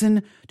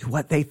 Listen to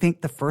what they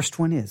think the first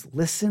one is.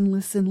 Listen,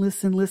 listen,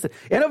 listen, listen.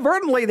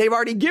 Inadvertently, they've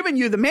already given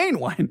you the main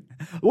one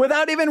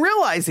without even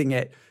realizing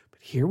it. But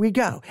here we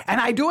go.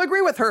 And I do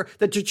agree with her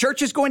that the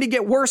church is going to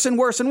get worse and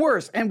worse and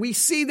worse. And we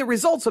see the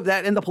results of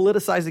that in the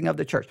politicizing of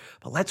the church.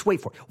 But let's wait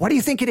for it. What do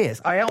you think it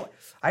is?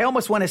 I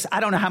almost want to, I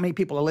don't know how many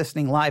people are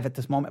listening live at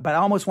this moment, but I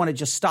almost want to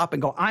just stop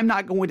and go, I'm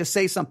not going to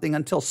say something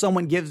until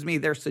someone gives me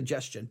their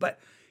suggestion. But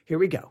here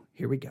we go.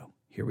 Here we go.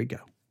 Here we go.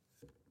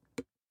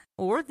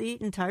 Or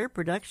the entire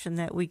production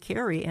that we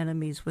carry,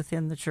 Enemies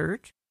Within the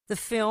Church. The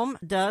film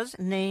does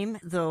name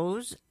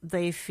those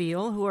they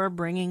feel who are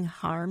bringing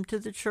harm to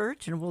the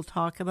church, and we'll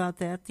talk about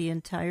that the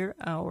entire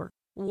hour.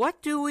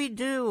 What do we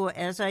do,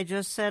 as I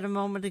just said a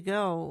moment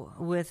ago,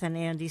 with an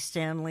Andy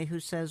Stanley who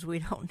says we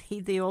don't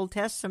need the Old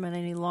Testament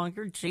any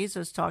longer?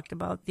 Jesus talked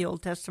about the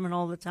Old Testament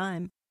all the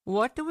time.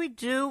 What do we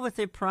do with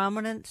a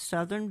prominent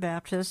Southern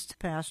Baptist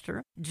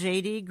pastor,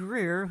 J.D.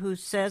 Greear, who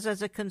says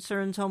as it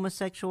concerns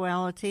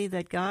homosexuality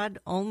that God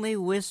only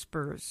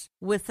whispers,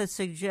 with the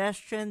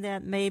suggestion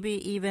that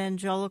maybe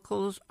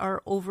evangelicals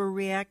are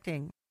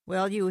overreacting?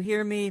 Well, you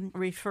hear me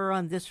refer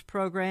on this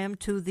program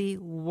to the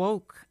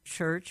woke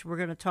church. We're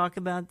going to talk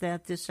about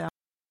that this hour.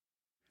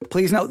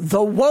 Please note,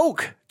 the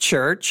woke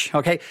church,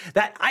 okay?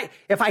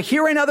 If I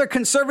hear another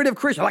conservative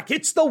Christian,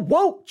 it's the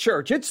woke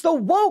church, it's the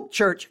woke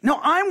church. No,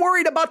 I'm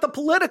worried about the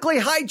politically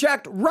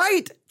hijacked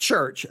right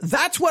church.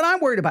 That's what I'm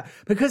worried about.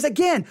 Because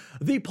again,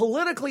 the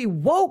politically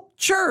woke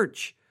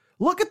church,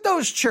 look at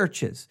those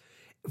churches.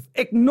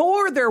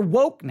 Ignore their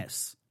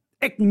wokeness.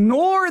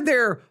 Ignore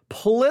their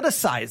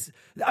politicized.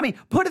 I mean,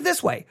 put it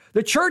this way.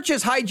 The church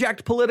is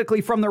hijacked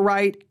politically from the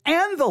right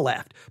and the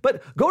left.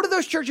 But go to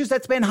those churches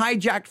that's been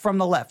hijacked from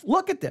the left.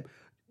 Look at them.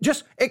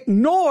 Just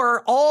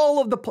ignore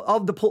all of the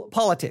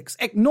politics.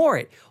 Ignore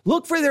it.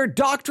 Look for their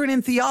doctrine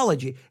and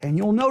theology. And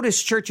you'll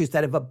notice churches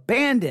that have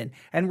abandoned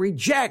and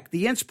reject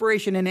the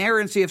inspiration and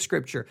inerrancy of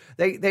Scripture.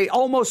 They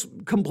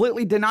almost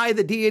completely deny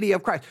the deity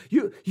of Christ.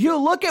 You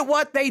look at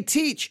what they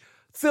teach.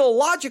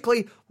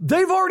 Theologically,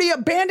 they've already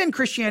abandoned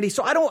Christianity.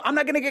 So I'm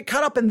not going to get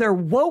caught up in their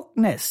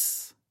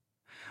wokeness.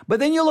 But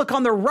then you look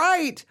on the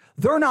right,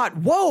 they're not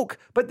woke,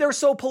 but they're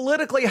so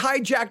politically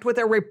hijacked with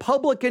a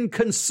Republican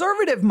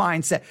conservative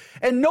mindset.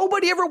 And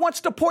nobody ever wants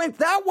to point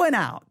that one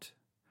out.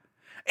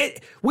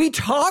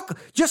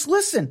 Just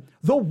listen,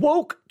 the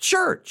woke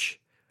church.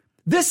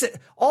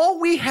 All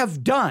we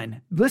have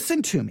done,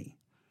 listen to me,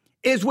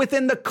 is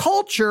within the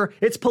culture,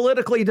 it's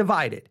politically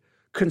divided.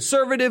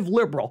 Conservative,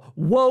 liberal,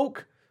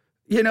 woke,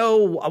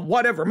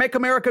 whatever, make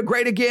America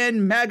great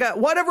again, mega,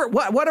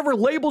 whatever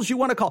labels you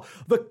want to call.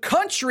 The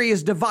country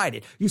is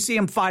divided. You see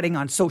them fighting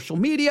on social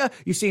media.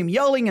 You see them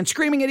yelling and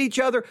screaming at each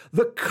other.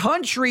 The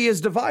country is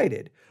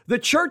divided. The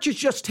church has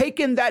just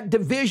taken that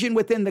division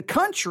within the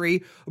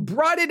country,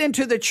 brought it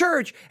into the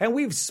church, and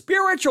we've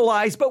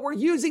spiritualized, but we're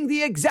using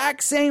the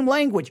exact same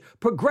language.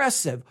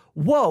 Progressive,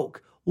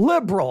 woke,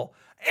 liberal.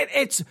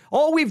 It's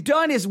all we've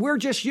done is we're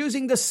just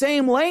using the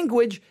same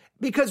language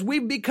because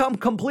we've become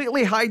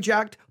completely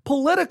hijacked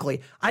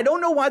politically. I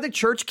don't know why the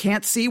church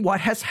can't see what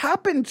has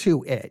happened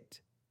to it.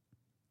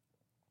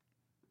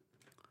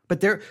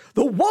 But the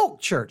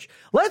woke church.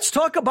 Let's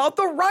talk about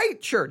the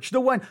right church, the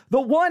one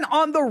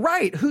on the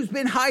right who's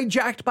been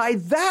hijacked by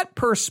that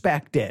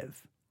perspective.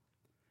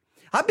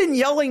 I've been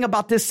yelling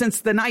about this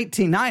since the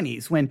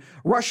 1990s when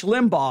Rush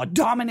Limbaugh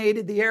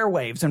dominated the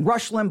airwaves and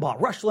Rush Limbaugh.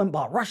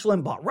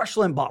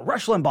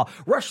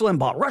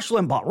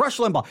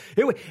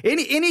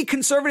 Any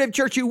conservative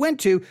church you went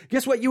to,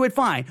 guess what you would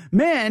find?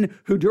 Men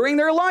who during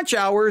their lunch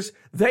hours,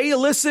 they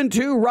listened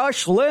to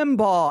Rush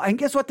Limbaugh. And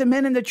guess what the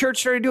men in the church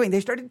started doing?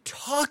 They started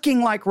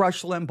talking like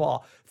Rush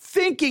Limbaugh,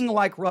 thinking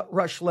like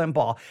Rush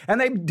Limbaugh.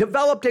 And they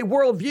developed a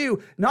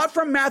worldview, not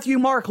from Matthew,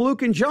 Mark,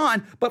 Luke, and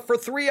John, but for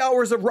 3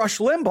 hours of Rush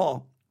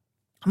Limbaugh,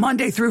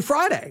 Monday through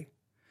Friday.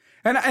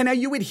 And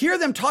you would hear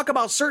them talk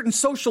about certain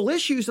social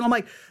issues, and I'm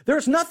like,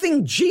 there's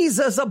nothing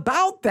Jesus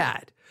about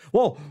that.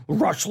 Well,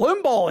 Rush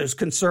Limbaugh is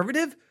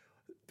conservative.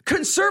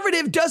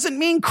 Conservative doesn't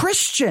mean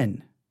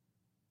Christian.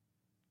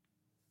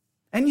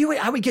 And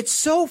I would get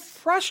so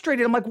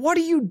frustrated. I'm like, what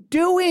are you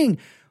doing?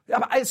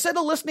 Instead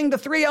of listening to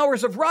 3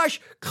 hours of Rush,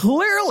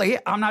 clearly,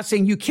 I'm not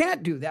saying you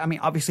can't do that. I mean,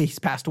 obviously, he's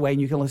passed away,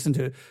 and you can listen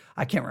to,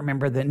 I can't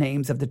remember the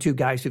names of the two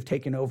guys who've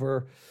taken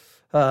over.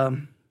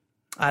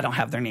 I don't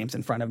have their names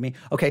in front of me.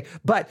 Okay.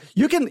 But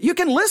you can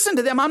listen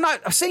to them. I'm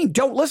not saying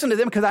don't listen to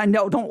them because I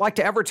don't like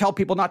to ever tell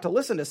people not to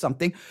listen to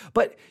something,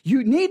 but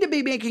you need to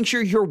be making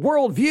sure your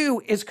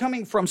worldview is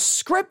coming from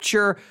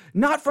Scripture,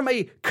 not from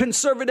a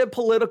conservative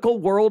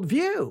political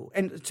worldview.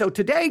 And so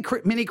today,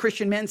 many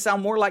Christian men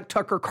sound more like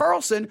Tucker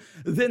Carlson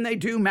than they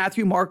do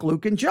Matthew, Mark,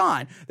 Luke, and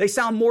John. They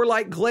sound more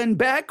like Glenn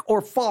Beck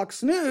or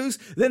Fox News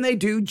than they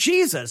do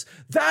Jesus.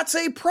 That's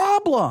a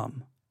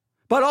problem.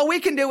 But all we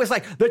can do is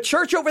like the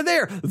church over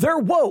there, they're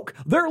woke,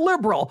 they're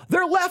liberal,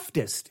 they're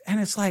leftist. And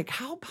it's like,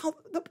 how about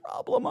the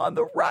problem on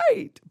the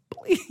right?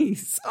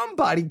 Please,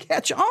 somebody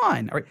catch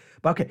on. All right.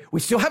 But okay, we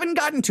still haven't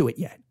gotten to it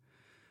yet.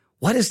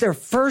 What is their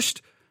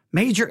first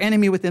major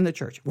enemy within the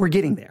church? We're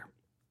getting there.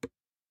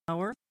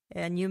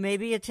 And you may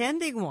be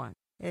attending one,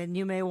 and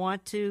you may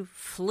want to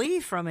flee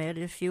from it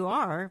if you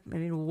are. I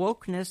mean,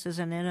 wokeness is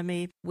an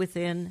enemy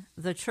within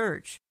the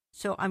church.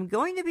 So I'm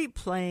going to be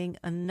playing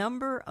a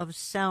number of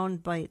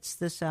sound bites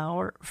this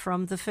hour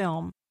from the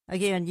film.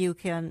 Again, you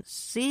can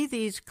see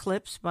these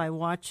clips by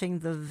watching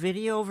the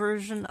video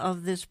version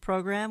of this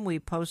program. We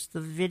post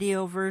the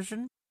video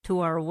version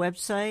to our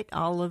website,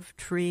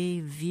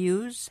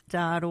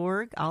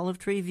 olivetreeviews.org,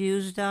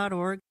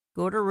 olivetreeviews.org.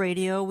 Go to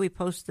radio. We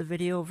post the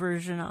video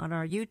version on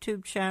our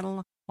YouTube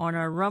channel, on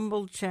our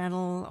Rumble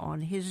channel,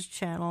 on his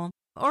channel.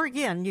 Or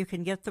again, you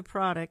can get the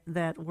product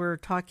that we're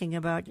talking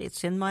about.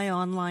 It's in my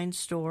online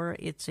store.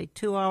 It's a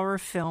 2-hour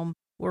film.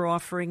 We're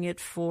offering it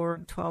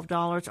for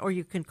 $12, or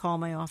you can call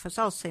my office.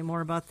 I'll say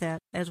more about that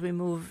as we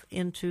move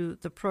into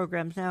the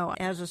program. Now,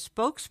 as a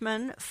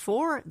spokesman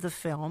for the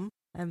film,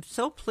 I'm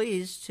so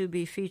pleased to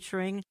be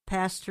featuring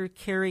Pastor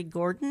Kerry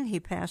Gordon.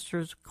 He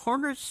pastors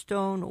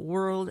Cornerstone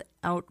World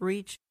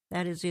Outreach.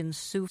 That is in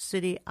Sioux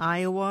City,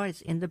 Iowa.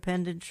 It's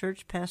independent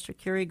church. Pastor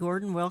Kerry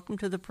Gordon, welcome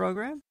to the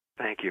program.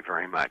 Thank you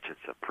very much.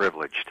 It's a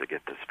privilege to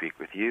get to speak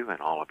with you and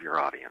all of your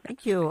audience.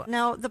 Thank you.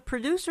 Now, the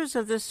producers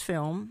of this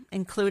film,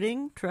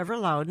 including Trevor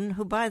Loudon,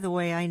 who, by the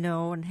way, I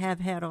know and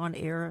have had on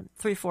air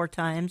 3-4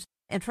 times,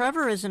 and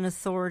Trevor is an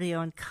authority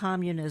on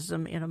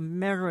communism in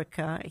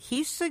America.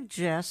 He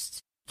suggests,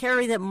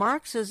 Kerry, that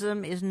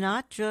Marxism is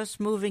not just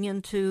moving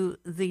into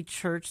the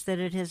church, that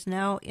it has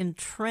now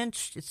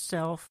entrenched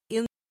itself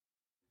in.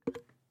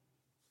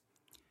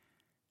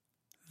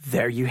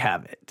 There you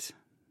have it.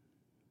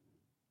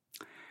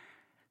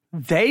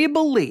 They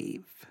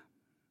believe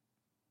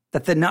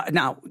that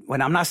now,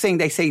 when I'm not saying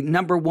they say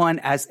number one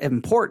as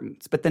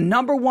importance, but the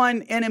number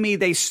one enemy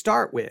they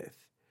start with,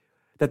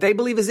 that they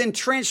believe is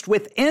entrenched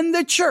within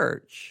the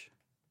church,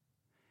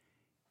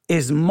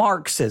 is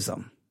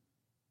Marxism.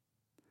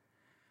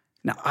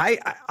 Now,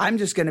 I'm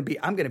going to be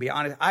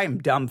honest. I am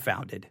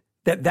dumbfounded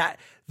that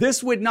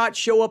this would not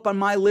show up on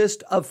my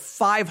list of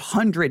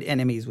 500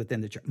 enemies within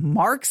the church.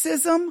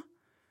 Marxism.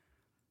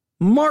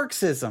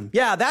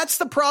 Yeah, that's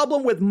the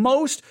problem with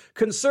most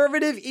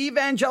conservative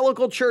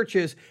evangelical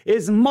churches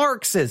is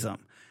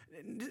Marxism.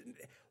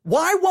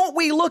 Why won't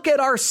we look at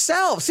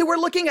ourselves? See, we're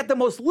looking at the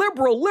most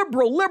liberal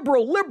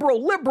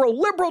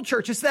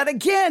churches that,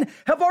 again,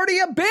 have already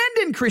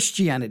abandoned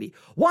Christianity.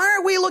 Why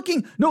are we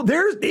looking? No,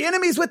 there's the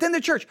enemies within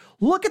the church.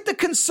 Look at the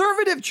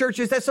conservative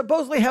churches that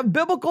supposedly have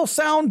biblical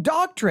sound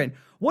doctrine.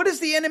 What is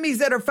the enemies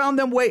that have found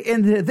them way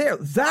in there?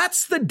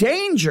 That's the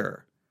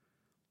danger.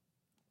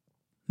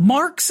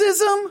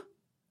 Marxism?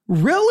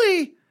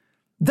 Really?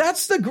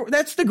 That's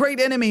the great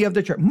enemy of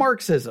the church.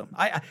 Marxism.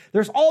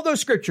 There's all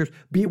those scriptures.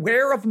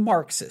 Beware of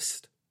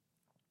Marxists.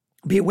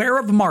 Beware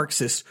of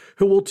Marxists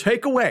who will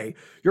take away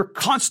your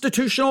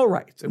constitutional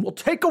rights and will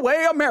take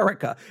away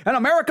America, and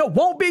America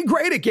won't be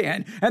great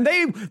again. And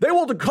they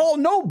will call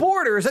no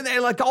borders, and they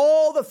like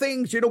all the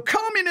things,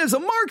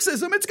 communism,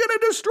 Marxism, it's going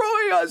to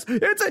destroy us.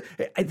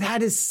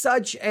 That is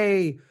such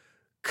a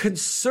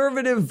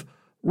conservative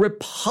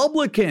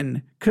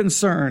Republican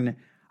concern.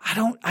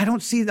 I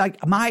don't see,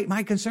 like,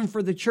 my concern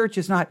for the church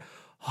is not,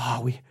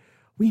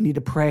 we need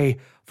to pray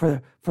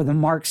for the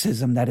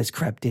Marxism that has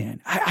crept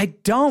in. I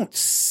don't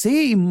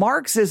see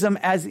Marxism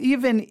as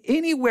even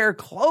anywhere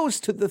close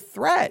to the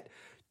threat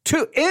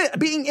to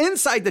being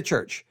inside the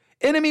church.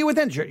 Enemy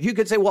within the church. You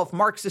could say, well, if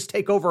Marxists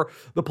take over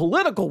the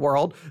political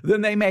world,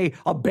 then they may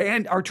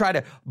abandon or try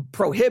to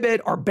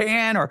prohibit or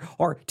ban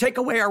or take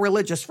away our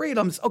religious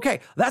freedoms. Okay,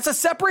 that's a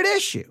separate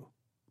issue.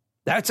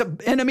 That's an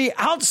enemy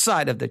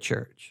outside of the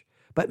church.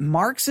 But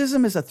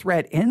Marxism is a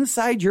threat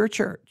inside your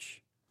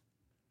church.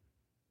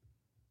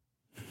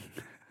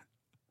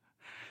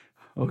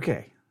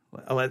 Okay,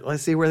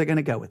 let's see where they're going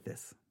to go with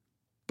this.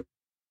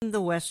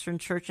 The Western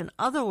Church, in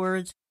other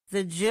words,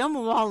 the Jim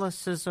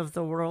Wallaces of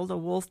the world, a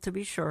wolf to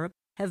be sure,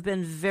 have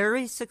been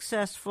very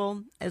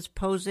successful as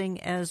posing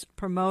as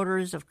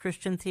promoters of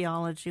Christian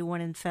theology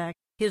when, in fact,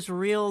 his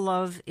real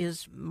love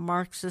is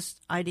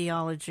Marxist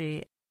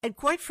ideology. And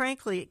quite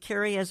frankly,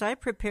 Carrie, as I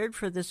prepared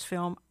for this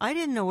film, I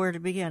didn't know where to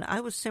begin. I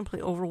was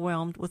simply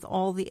overwhelmed with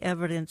all the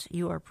evidence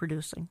you are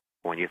producing.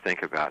 When you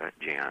think about it,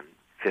 Jan,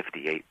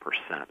 58%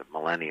 of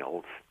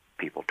millennials,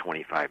 people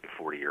 25 to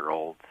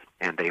 40-year-olds,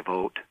 and they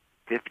vote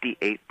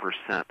 58%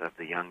 of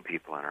the young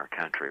people in our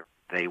country.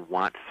 They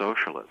want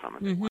socialism.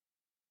 Mm-hmm.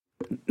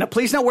 Now,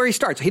 please note where he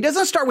starts. He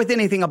doesn't start with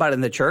anything about it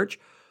in the church.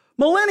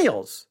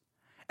 Millennials.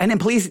 And then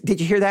please, did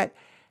you hear that?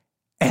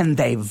 And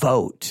they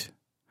vote.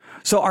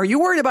 So are you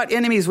worried about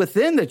enemies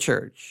within the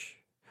church?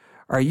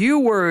 Are you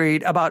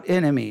worried about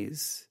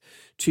enemies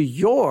to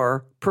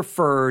your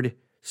preferred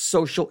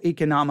social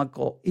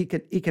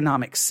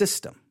economic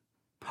system?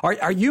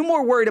 Are you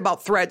more worried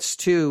about threats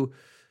to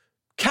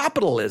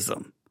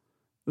capitalism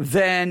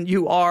than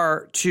you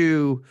are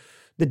to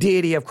the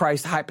deity of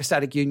Christ, the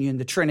hypostatic union,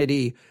 the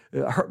Trinity,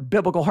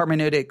 biblical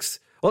hermeneutics?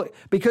 Well,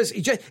 because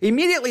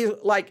immediately,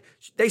 like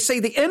they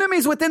say, the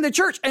enemies within the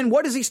church. And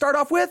what does he start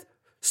off with?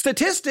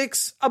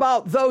 Statistics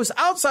about those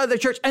outside the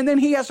church. And then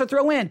he has to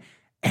throw in,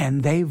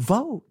 and they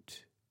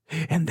vote,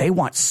 and they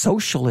want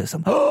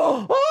socialism.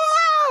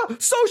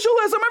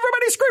 Socialism!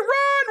 Everybody scream,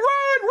 run,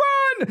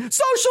 run, run!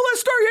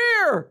 Socialists are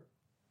here!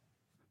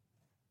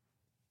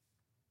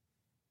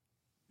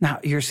 Now,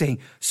 you're saying,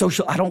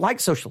 I don't like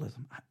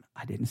socialism.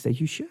 I didn't say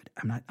you should.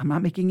 I'm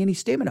not making any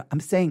statement. I'm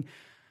saying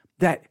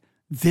that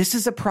this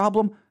is a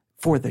problem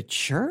for the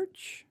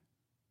church.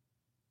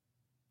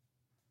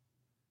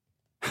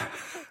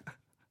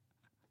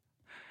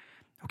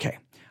 Okay,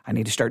 I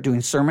need to start doing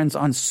sermons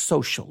on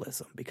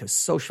socialism because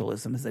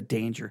socialism is a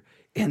danger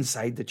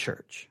inside the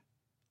church.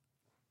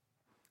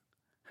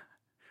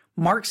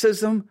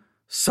 Marxism,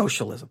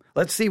 socialism.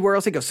 Let's see where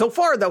else he goes. So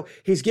far, though,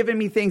 he's given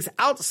me things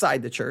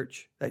outside the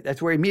church.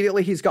 That's where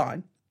immediately he's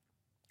gone.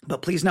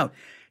 But please note,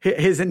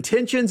 his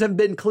intentions have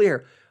been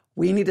clear.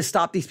 We need to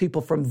stop these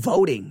people from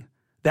voting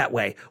that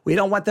way. We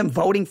don't want them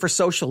voting for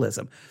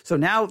socialism. So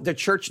now the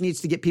church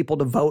needs to get people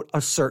to vote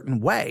a certain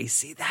way.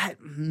 See that?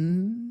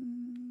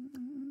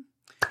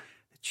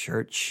 The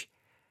church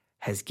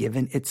has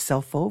given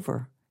itself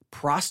over,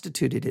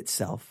 prostituted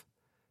itself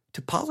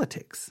to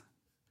politics.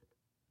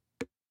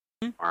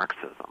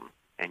 Marxism,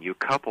 and you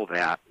couple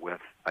that with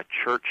a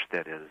church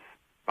that is,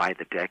 by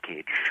the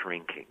decade,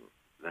 shrinking.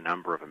 The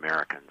number of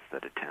Americans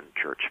that attend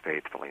church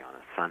faithfully on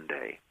a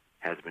Sunday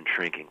has been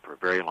shrinking for a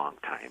very long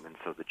time, and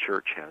so the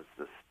church has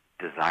this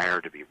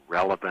desire to be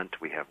relevant.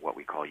 We have what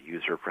we call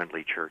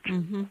user-friendly churches.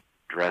 Mm-hmm.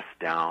 Dress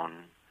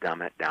down,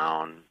 dumb it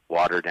down,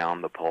 water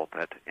down the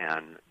pulpit,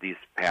 and these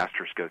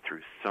pastors go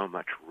through so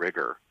much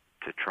rigor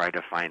to try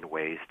to find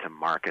ways to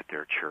market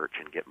their church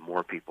and get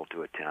more people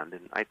to attend,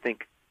 and I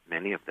think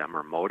many of them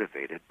are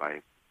motivated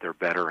by their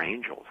better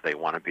angels. They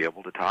want to be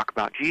able to talk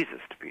about Jesus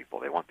to people.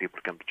 They want people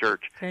to come to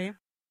church.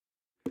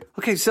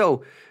 Okay,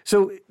 so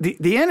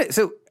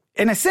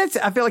in a sense,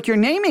 I feel like you're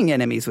naming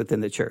enemies within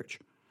the church.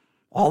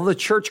 All the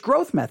church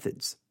growth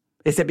methods.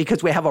 Is it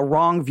because we have a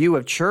wrong view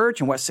of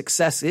church and what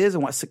success is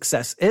and what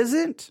success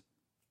isn't?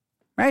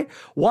 Right?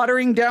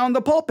 Watering down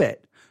the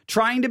pulpit,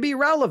 trying to be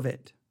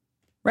relevant.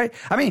 Right?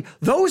 I mean,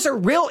 those are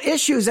real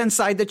issues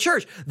inside the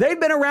church. They've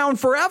been around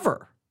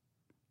forever.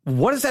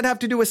 What does that have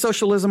to do with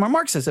socialism or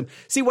Marxism?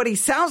 See, what he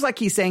sounds like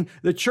he's saying,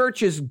 the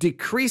church is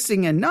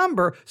decreasing in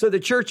number, so the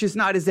church is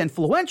not as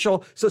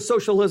influential, so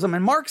socialism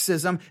and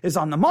Marxism is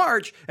on the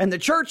march, and the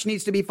church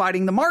needs to be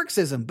fighting the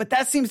Marxism. But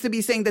that seems to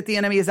be saying that the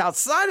enemy is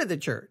outside of the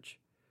church.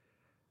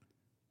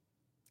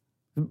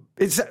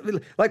 It's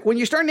like when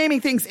you start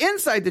naming things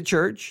inside the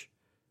church,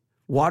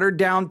 watered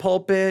down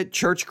pulpit,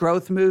 church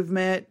growth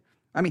movement,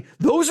 I mean,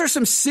 those are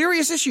some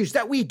serious issues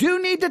that we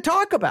do need to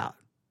talk about.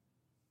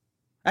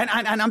 And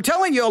I'm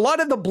telling you, a lot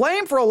of the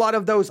blame for a lot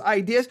of those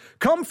ideas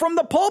come from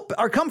the pulpit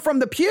or come from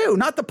the pew,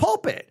 not the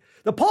pulpit.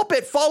 The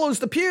pulpit follows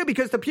the pew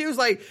because the pew's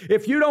like,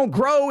 if you don't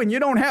grow and you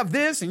don't have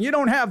this and you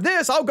don't have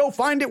this, I'll go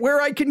find it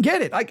where I can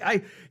get it.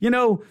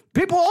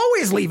 People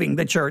always leaving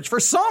the church for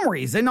some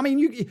reason. I mean,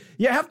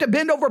 you have to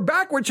bend over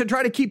backwards to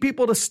try to keep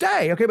people to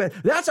stay. Okay, but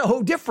that's a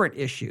whole different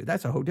issue.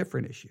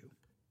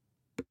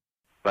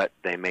 But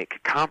they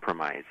make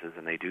compromises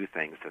and they do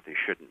things that they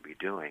shouldn't be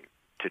doing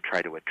to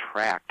try to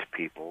attract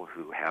people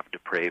who have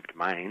depraved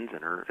minds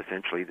and are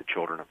essentially the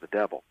children of the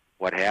devil.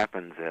 What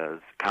happens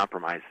is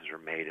compromises are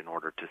made in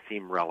order to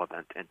seem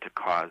relevant and to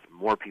cause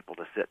more people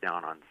to sit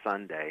down on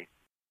Sunday.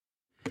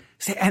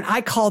 See, and I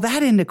call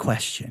that into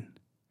question.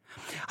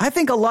 I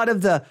think a lot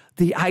of the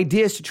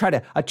ideas to try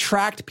to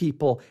attract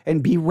people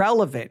and be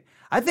relevant,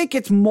 I think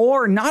it's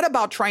more not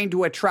about trying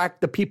to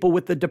attract the people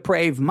with the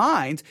depraved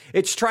minds.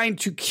 It's trying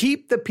to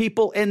keep the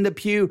people in the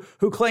pew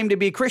who claim to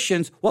be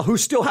Christians, well, who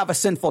still have a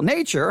sinful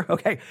nature.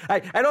 Okay. I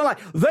don't like,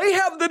 they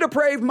have the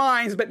depraved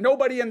minds, but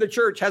nobody in the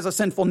church has a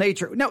sinful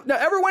nature. No,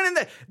 everyone in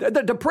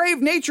the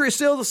depraved nature is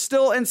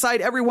still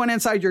inside everyone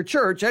inside your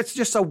church. That's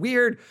just a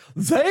weird,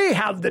 they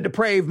have the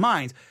depraved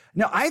minds.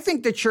 Now, I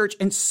think the church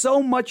in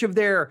so much of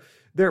their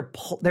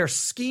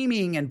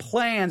scheming and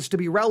plans to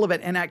be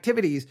relevant and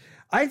activities,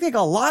 I think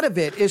a lot of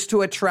it is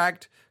to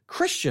attract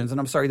Christians. And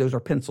I'm sorry, those are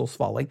pencils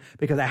falling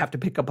because I have to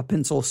pick up a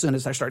pencil as soon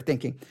as I start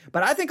thinking.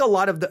 But I think a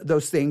lot of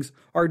those things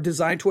are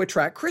designed to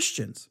attract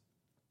Christians,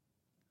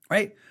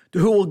 right?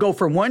 Who will go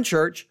from one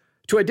church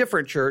to a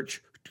different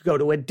church to go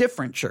to a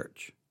different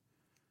church.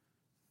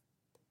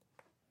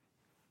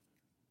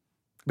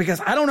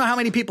 Because I don't know how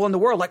many people in the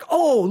world like,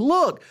 oh,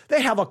 look,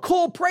 they have a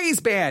cool praise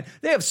band.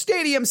 They have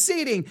stadium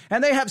seating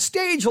and they have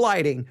stage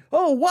lighting.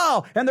 Oh,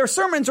 wow. And their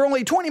sermons are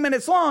only 20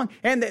 minutes long.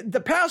 And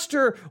the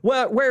pastor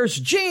wears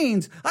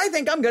jeans. I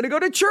think I'm going to go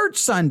to church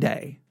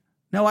Sunday.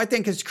 No, I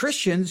think it's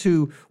Christians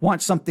who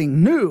want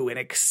something new and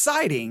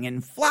exciting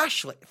and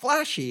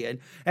flashy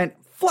and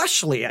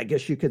fleshly, I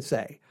guess you could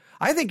say.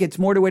 I think it's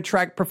more to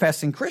attract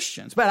professing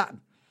Christians.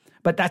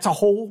 But that's a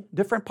whole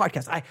different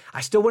podcast.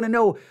 I still want to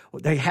know,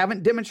 they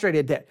haven't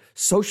demonstrated that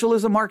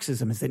socialism,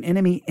 Marxism is an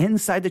enemy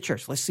inside the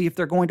church. Let's see if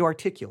they're going to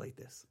articulate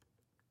this.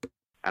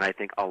 And I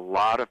think a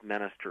lot of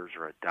ministers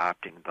are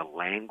adopting the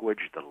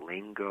language, the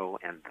lingo,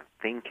 and the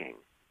thinking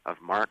of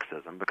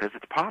Marxism because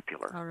it's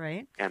popular. All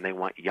right. And they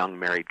want young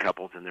married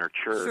couples in their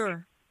church.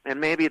 Sure. And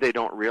maybe they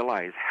don't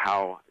realize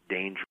how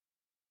dangerous.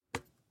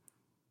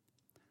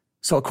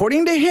 So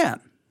according to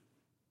him,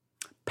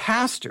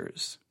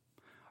 pastors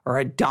are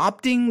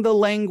adopting the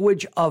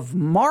language of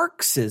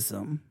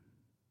Marxism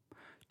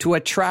to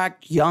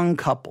attract young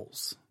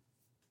couples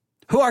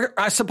who are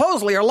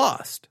supposedly are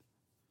lost.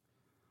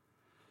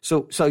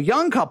 So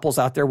young couples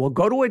out there will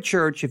go to a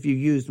church if you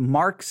use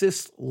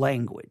Marxist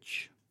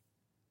language.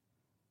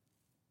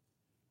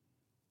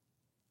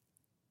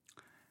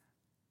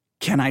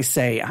 Can I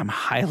say I'm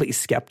highly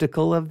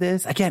skeptical of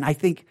this? Again, I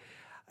think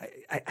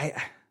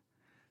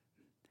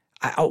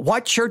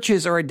what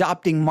churches are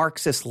adopting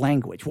Marxist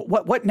language?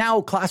 What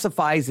now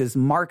classifies as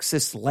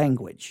Marxist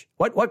language?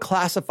 What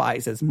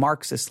classifies as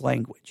Marxist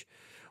language?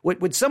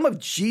 Would some of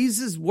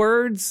Jesus'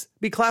 words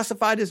be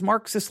classified as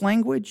Marxist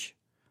language?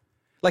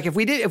 Like if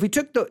we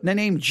took the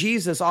name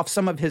Jesus off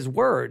some of his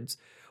words,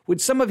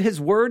 would some of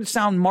his words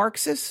sound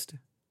Marxist?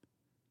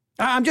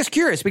 I'm just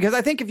curious because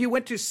I think if you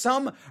went to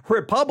some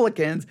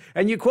Republicans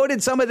and you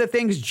quoted some of the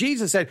things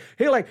Jesus said,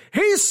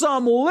 he's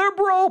some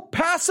liberal,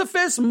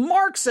 pacifist,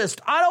 Marxist.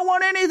 I don't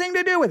want anything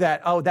to do with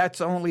that. Oh,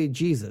 that's only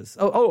Jesus.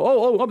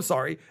 Oh, I'm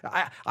sorry.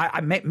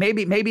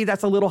 Maybe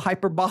that's a little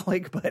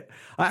hyperbolic, but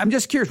I'm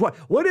just curious.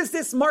 What is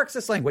this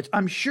Marxist language?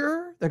 I'm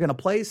sure they're going to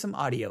play some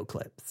audio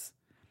clips.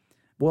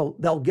 Well,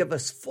 they'll give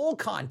us full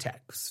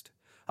context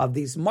of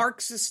these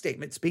Marxist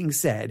statements being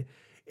said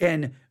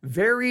in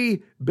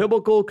very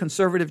biblical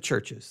conservative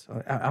churches.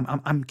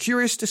 I'm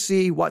curious to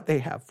see what they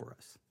have for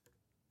us.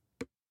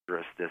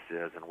 This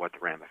is and what the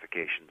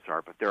ramifications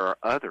are, but there are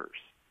others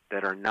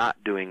that are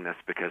not doing this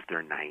because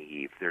they're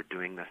naive. They're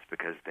doing this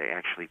because they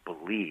actually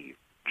believe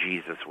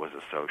Jesus was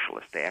a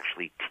socialist. They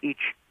actually teach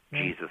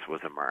Jesus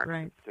was a Marxist.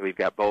 Right. So we've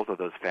got both of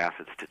those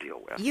facets to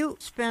deal with. You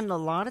spend a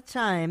lot of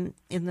time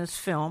in this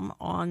film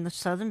on the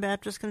Southern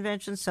Baptist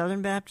Convention,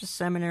 Southern Baptist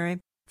Seminary,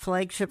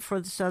 flagship for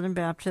the Southern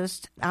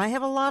Baptist. I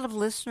have a lot of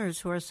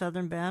listeners who are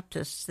Southern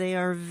Baptists. They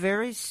are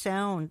very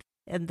sound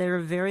and they're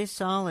very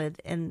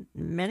solid, and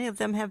many of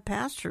them have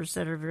pastors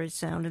that are very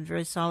sound and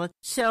very solid.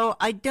 So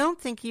I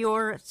don't think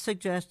you're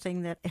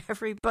suggesting that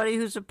everybody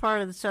who's a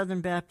part of the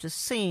Southern Baptist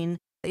scene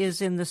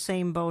is in the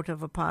same boat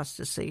of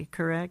apostasy,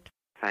 correct?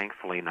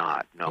 Thankfully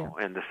not, no.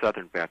 Yeah. In the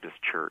Southern Baptist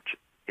Church,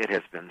 it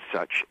has been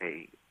such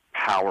a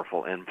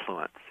powerful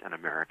influence in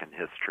American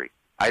history.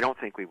 I don't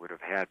think we would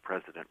have had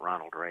President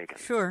Ronald Reagan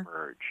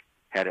emerge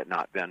had it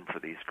not been for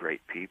these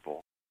great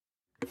people.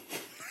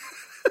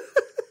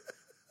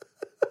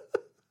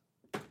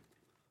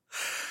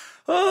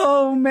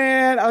 Oh,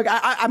 man.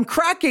 I'm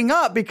cracking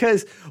up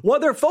because while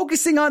they're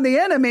focusing on the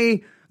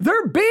enemy,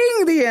 they're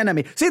being the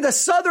enemy. See, the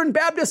Southern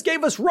Baptists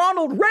gave us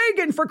Ronald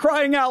Reagan, for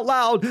crying out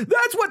loud.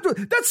 That's what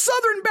that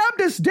Southern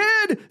Baptists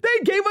did. They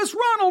gave us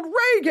Ronald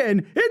Reagan.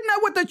 Isn't that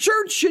what the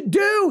church should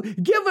do?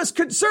 Give us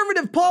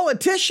conservative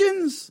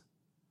politicians?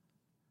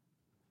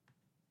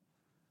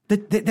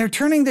 They're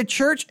turning the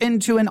church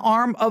into an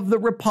arm of the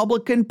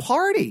Republican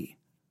Party.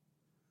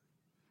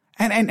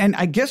 And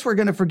I guess we're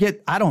going to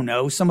forget, I don't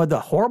know, some of the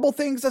horrible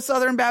things the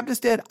Southern Baptists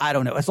did. I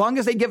don't know. As long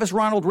as they give us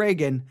Ronald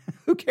Reagan,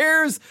 who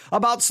cares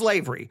about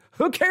slavery?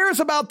 Who cares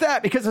about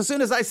that? Because as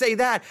soon as I say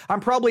that,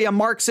 I'm probably a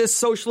Marxist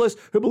socialist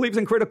who believes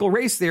in critical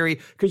race theory,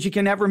 because you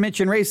can never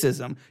mention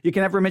racism. You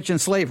can never mention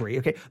slavery.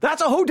 Okay,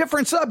 that's a whole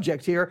different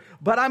subject here.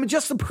 But I'm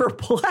just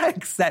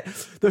perplexed that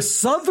the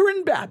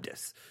Southern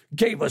Baptists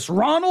gave us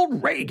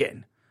Ronald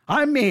Reagan.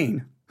 I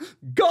mean,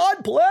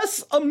 God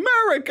bless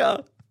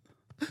America.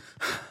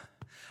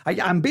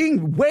 I'm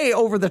being way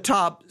over the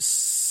top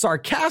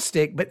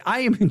sarcastic, but I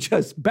am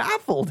just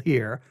baffled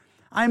here.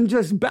 I'm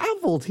just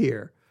baffled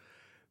here.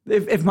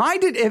 If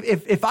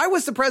I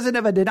was the president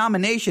of a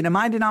denomination and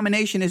my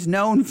denomination is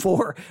known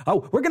for,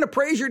 we're going to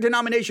praise your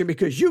denomination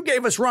because you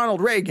gave us Ronald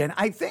Reagan,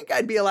 I think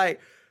I'd be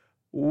like,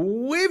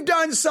 we've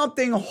done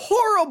something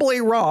horribly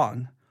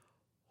wrong.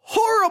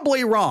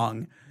 Horribly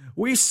wrong.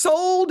 We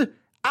sold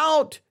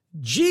out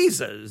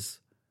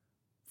Jesus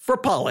for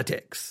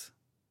politics.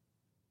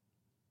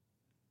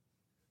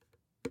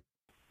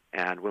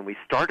 And when we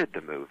started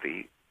the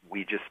movie,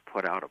 we just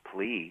put out a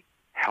plea,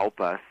 help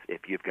us.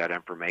 If you've got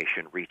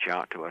information, reach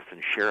out to us and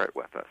share it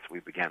with us. We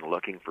began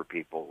looking for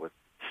people with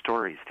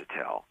stories to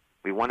tell.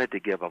 We wanted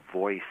to give a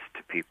voice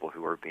to people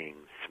who are being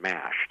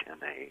smashed in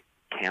a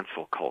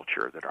cancel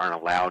culture that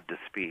aren't allowed to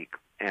speak.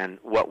 And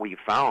what we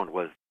found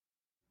was...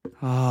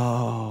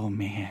 Oh,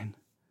 man.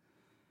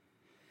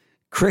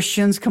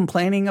 Christians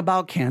complaining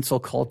about cancel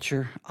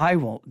culture.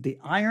 The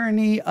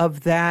irony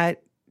of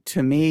that,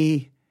 to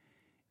me,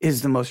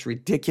 is the most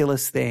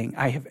ridiculous thing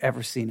I have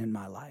ever seen in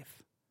my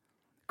life.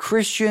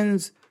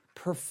 Christians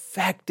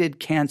perfected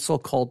cancel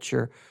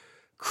culture.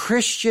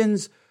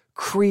 Christians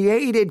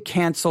created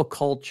cancel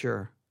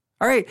culture.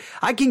 All right,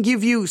 I can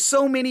give you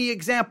so many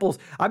examples.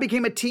 I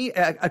became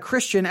a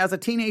Christian as a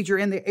teenager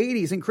in the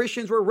 80s, and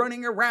Christians were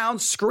running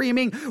around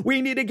screaming,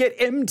 we need to get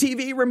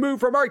MTV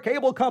removed from our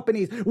cable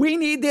companies. We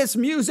need this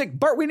music,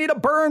 but we need to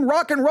burn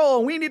rock and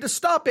roll. We need to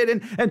stop it,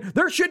 and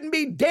there shouldn't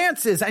be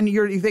dances. And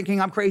you're thinking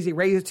I'm crazy,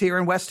 raised here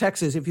in West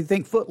Texas. If you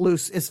think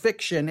Footloose is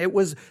fiction,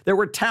 there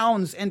were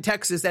towns in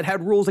Texas that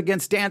had rules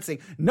against dancing.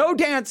 No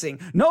dancing,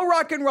 no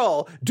rock and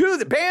roll.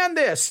 Ban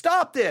this,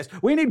 stop this.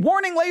 We need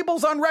warning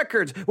labels on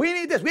records. We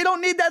need this. We don't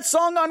need that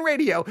song on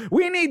radio.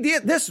 We need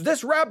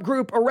this rap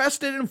group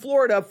arrested in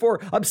Florida for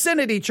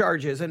obscenity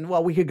charges. And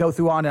well, we could go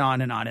through on and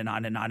on and on and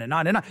on and on and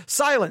on and on.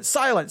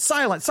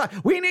 Silence.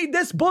 We need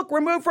this book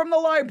removed from the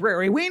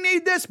library. We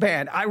need this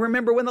band. I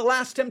remember when The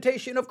Last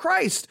Temptation of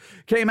Christ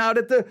came out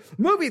at the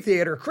movie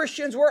theater.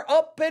 Christians were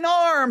up in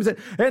arms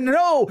and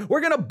no, we're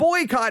going to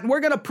boycott and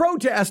we're going to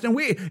protest and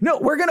we're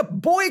going to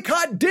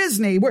boycott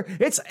Disney.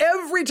 It's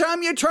every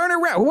time you turn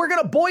around, we're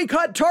going to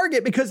boycott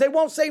Target because they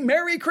won't say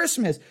Merry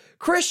Christmas.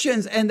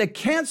 Christians and the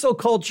cancel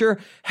culture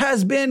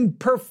has been,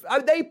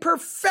 they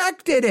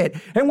perfected it.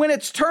 And when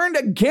it's turned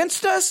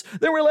against us,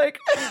 then we're like,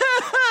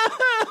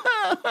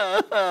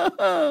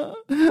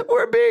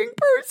 we're being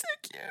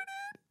persecuted.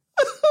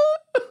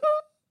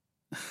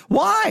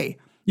 Why?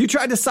 You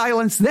tried to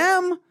silence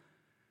them.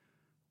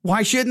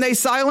 Why shouldn't they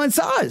silence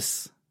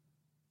us?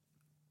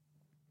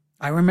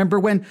 I remember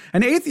when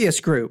an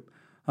atheist group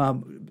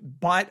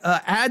bought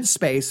ad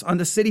space on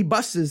the city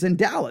buses in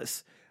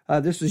Dallas.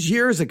 This was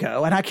years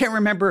ago, and I can't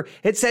remember.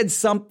 It said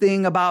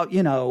something about,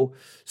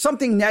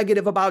 something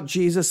negative about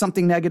Jesus,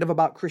 something negative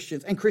about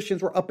Christians, and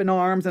Christians were up in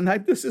arms, and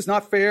this is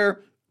not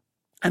fair.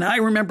 And I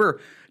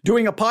remember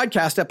doing a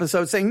podcast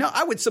episode saying, no,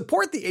 I would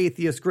support the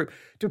atheist group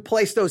to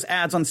place those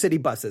ads on city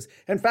buses.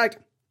 In fact,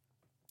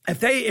 if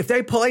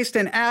they placed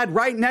an ad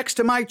right next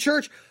to my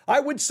church,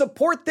 I would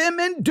support them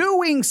in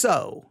doing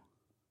so.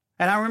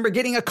 And I remember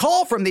getting a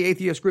call from the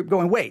atheist group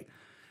going, wait,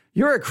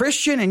 You're a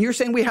Christian and you're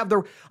saying we have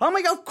the, I'm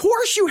like, of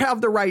course you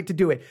have the right to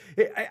do it.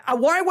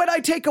 Why would I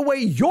take away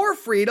your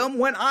freedom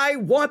when I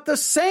want the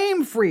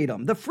same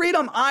freedom? The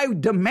freedom I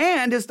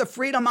demand is the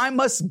freedom I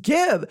must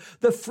give.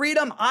 The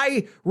freedom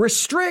I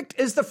restrict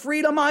is the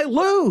freedom I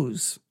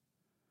lose.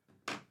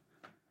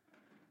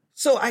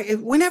 So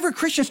whenever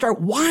Christians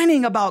start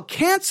whining about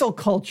cancel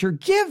culture,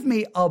 give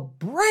me a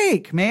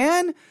break,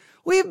 man.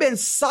 We've been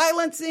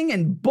silencing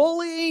and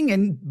bullying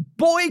and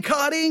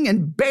boycotting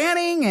and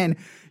banning and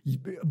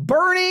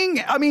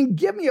burning. I mean,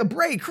 give me a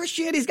break.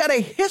 Christianity's got a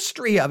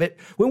history of it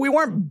when we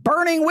weren't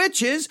burning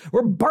witches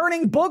or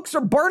burning books or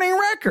burning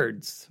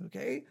records.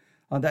 Okay.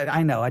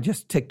 I know I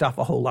just ticked off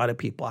a whole lot of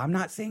people. I'm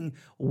not saying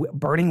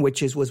burning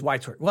witches was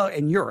widespread. Well,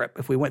 in Europe,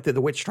 if we went through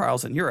the witch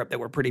trials in Europe, they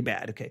were pretty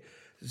bad. Okay.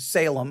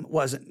 Salem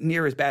wasn't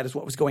near as bad as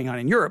what was going on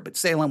in Europe, but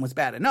Salem was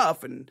bad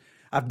enough. And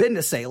I've been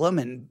to Salem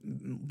and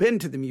been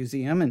to the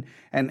museum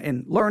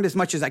and learned as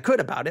much as I could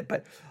about it.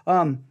 But,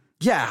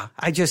 yeah,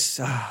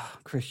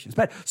 Christians.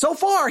 But so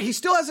far, he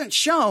still hasn't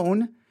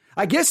shown,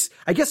 I guess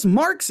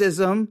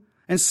Marxism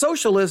and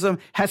socialism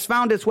has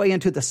found its way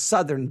into the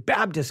Southern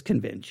Baptist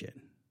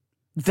Convention.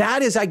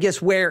 That is, I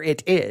guess, where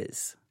it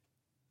is.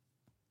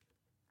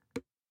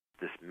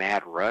 This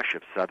mad rush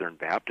of Southern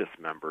Baptist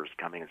members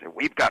coming and saying,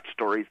 we've got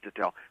stories to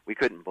tell. We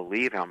couldn't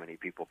believe how many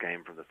people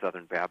came from the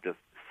Southern Baptist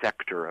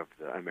sector of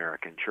the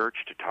American church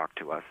to talk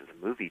to us as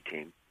a movie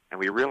team. And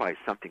we realized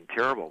something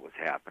terrible was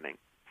happening.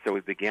 So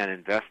we began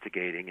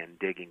investigating and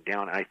digging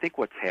down. And I think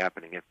what's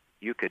happening, if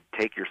you could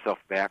take yourself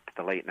back to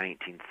the late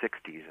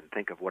 1960s and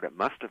think of what it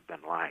must have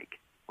been like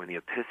when the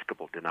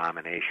Episcopal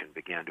denomination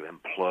began to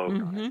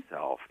implode on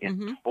itself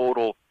in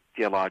total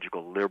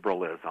theological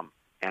liberalism.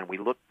 And we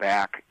look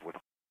back with...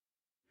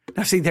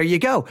 Now, see, there you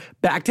go.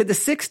 Back to the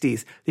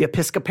 60s, the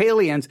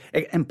Episcopalians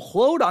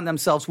implode on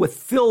themselves with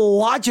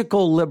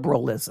theological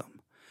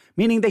liberalism,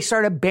 meaning they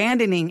start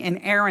abandoning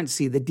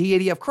inerrancy, the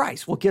deity of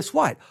Christ. Well, guess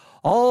what?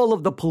 All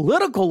of the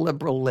political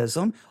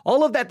liberalism,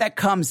 all of that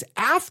comes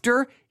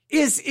after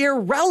is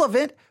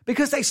irrelevant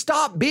because they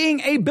stop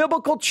being a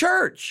biblical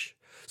church.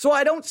 So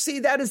I don't see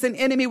that as an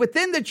enemy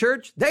within the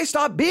church. They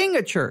stop being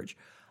a church.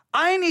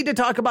 I need to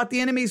talk about the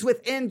enemies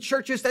within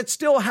churches that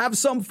still have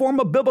some form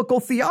of biblical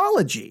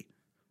theology.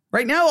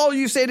 Right now, all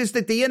you said is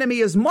that the enemy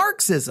is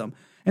Marxism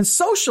and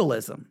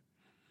socialism.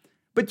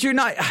 But you're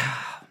not...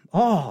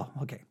 Oh,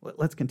 okay.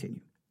 Let's continue.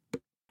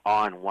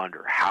 On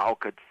wonder, how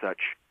could such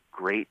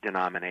great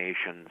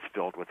denominations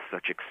filled with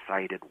such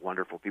excited,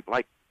 wonderful people,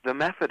 like the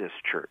Methodist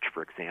Church,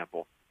 for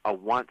example, a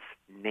once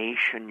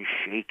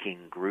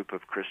nation-shaking group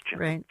of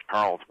Christians, right.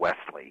 Charles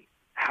Wesley,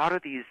 how do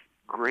these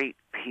great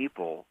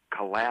people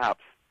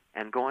collapse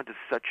and go into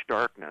such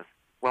darkness?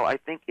 Well, I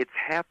think it's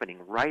happening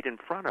right in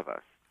front of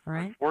us.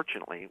 Right.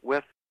 Unfortunately,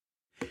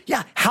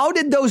 Yeah, how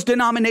did those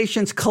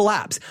denominations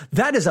collapse?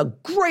 That is a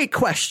great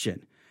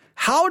question.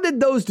 How did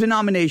those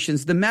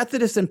denominations, the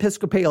Methodists and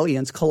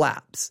Episcopalians,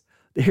 collapse?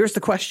 Here's the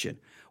question.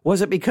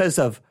 Was it because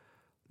of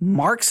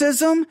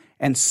Marxism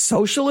and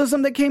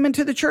socialism that came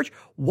into the church?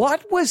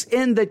 What was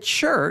in the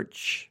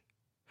church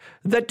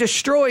that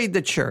destroyed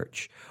the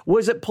church?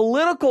 Was it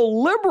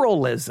political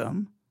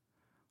liberalism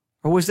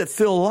or was it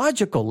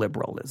theological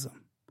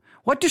liberalism?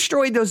 What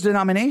destroyed those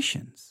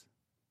denominations?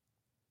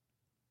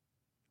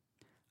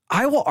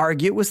 I will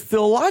argue it was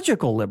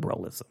theological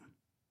liberalism.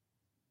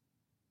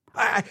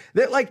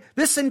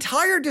 This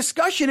entire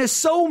discussion is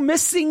so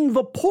missing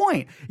the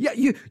point.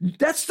 Yeah,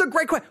 that's the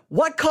great question.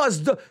 What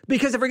caused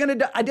because if we're going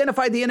to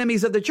identify the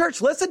enemies of the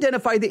church, let's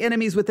identify the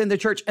enemies within the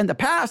church in the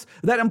past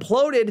that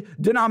imploded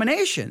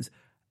denominations.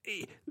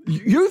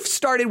 You've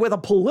started with a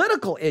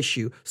political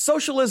issue,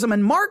 socialism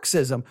and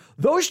Marxism.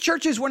 Those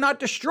churches were not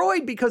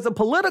destroyed because of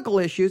political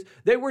issues.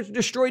 They were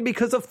destroyed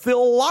because of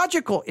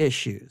theological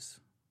issues.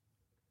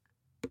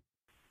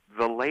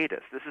 The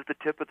latest, this is the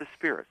tip of the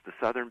spear, the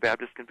Southern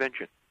Baptist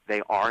Convention.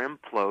 They are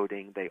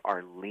imploding. They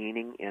are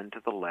leaning into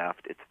the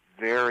left. It's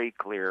very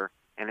clear,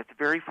 and it's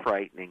very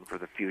frightening for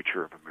the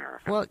future of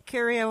America. Well,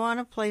 Kerry, I want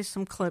to play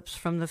some clips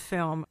from the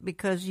film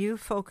because you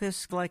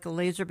focus like a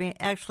laser beam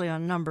actually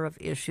on a number of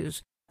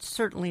issues.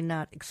 Certainly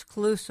not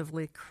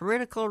exclusively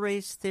critical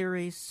race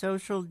theory,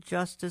 social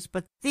justice,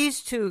 but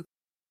these two.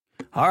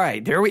 All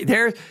right,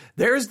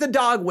 there's the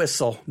dog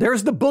whistle.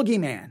 There's the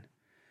boogeyman.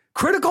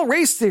 Critical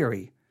race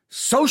theory.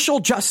 Social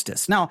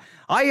justice. Now,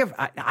 I've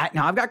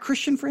got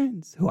Christian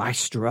friends who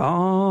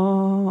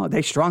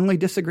they strongly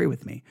disagree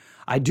with me.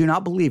 I do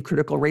not believe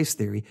critical race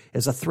theory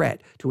is a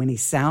threat to any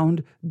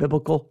sound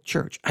biblical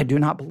church. I do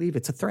not believe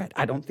it's a threat.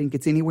 I don't think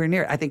it's anywhere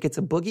near it. I think it's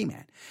a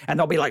boogeyman. And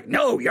they'll be like,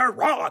 no, you're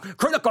wrong.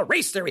 Critical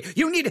race theory.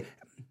 You need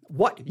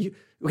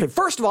okay,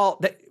 first of all,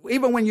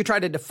 even when you try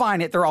to define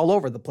it, they're all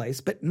over the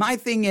place. But my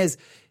thing is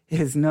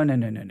no.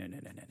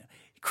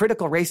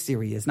 critical race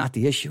theory is not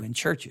the issue in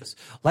churches.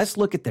 Let's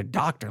look at their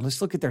doctrine.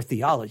 Let's look at their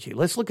theology.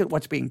 Let's look at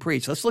what's being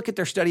preached. Let's look at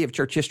their study of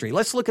church history.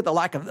 Let's look at the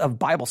lack of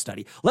Bible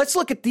study. Let's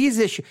look at these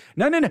issues.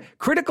 No.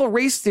 Critical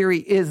race theory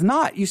is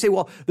not. You say,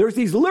 well, there's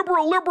these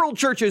liberal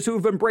churches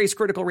who've embraced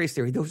critical race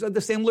theory. Those are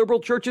the same liberal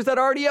churches that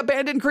already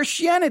abandoned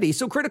Christianity.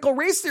 So critical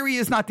race theory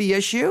is not the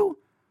issue.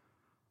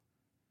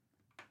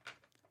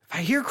 If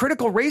I hear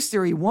critical race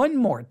theory one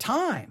more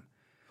time,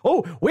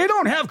 oh, we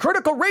don't have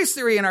critical race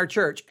theory in our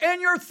church,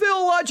 and you're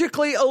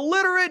theologically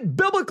illiterate,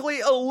 biblically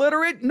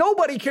illiterate.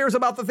 Nobody cares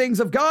about the things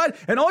of God,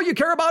 and all you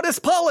care about is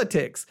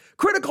politics.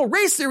 Critical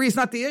race theory is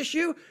not the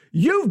issue.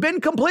 You've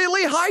been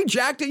completely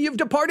hijacked, and you've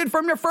departed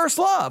from your first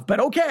love. But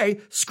okay,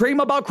 scream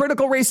about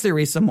critical race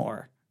theory some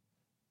more.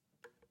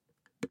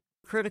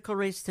 Critical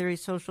race theory,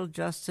 social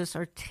justice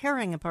are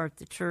tearing apart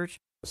the church.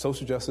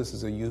 Social justice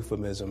is a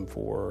euphemism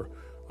for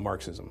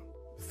Marxism.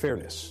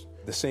 Fairness,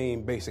 the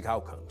same basic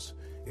outcomes.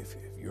 If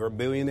you're a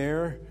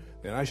billionaire,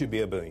 then I should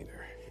be a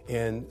billionaire.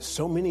 And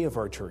so many of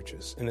our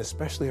churches, and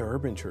especially our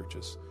urban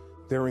churches,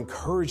 they're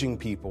encouraging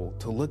people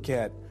to look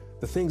at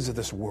the things of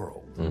this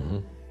world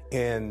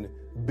and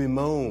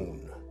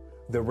bemoan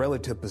the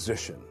relative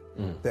position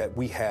that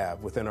we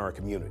have within our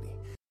community.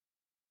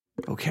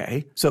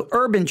 Okay, so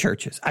urban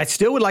churches. I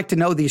still would like to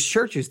know these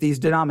churches, these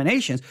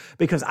denominations,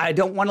 because I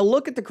don't want to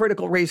look at the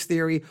critical race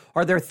theory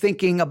or they're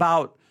thinking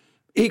about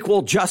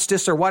equal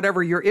justice or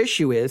whatever your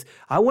issue is.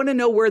 I want to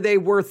know where they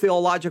were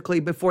theologically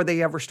before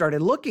they ever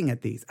started looking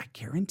at these. I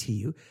guarantee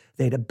you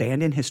they'd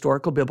abandon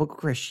historical biblical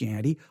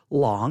Christianity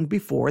long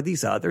before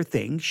these other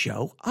things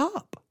show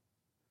up.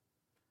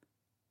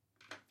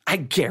 I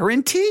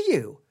guarantee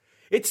you.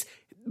 It's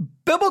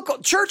biblical.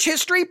 Church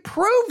history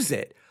proves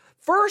it.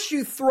 First,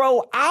 you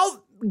throw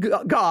out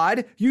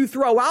God, you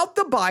throw out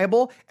the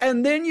Bible,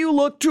 and then you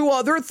look to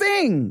other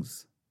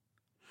things.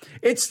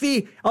 It's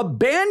the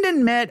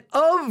abandonment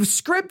of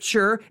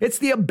Scripture. It's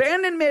the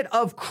abandonment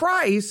of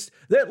Christ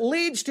that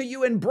leads to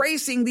you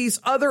embracing these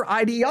other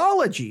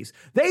ideologies.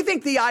 They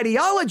think the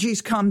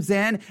ideologies comes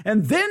in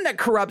and then that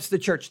corrupts the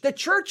church. The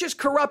church is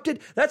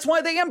corrupted. That's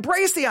why they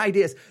embrace the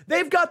ideas.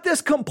 They've got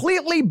this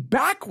completely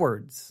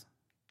backwards.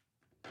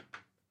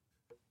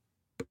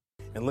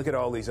 And look at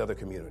all these other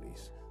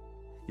communities.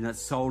 You know,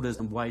 it's sold as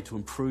a way to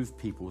improve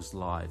people's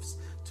lives,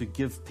 to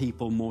give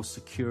people more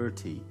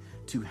security,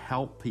 to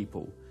help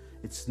people.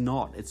 It's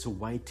not. It's a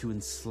way to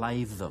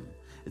enslave them.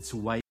 It's a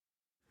way.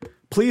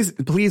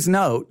 Please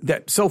note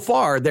that so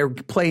far they're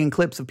playing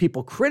clips of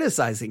people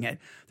criticizing it.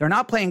 They're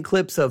not playing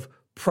clips of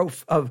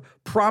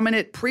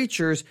prominent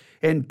preachers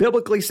in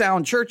biblically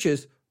sound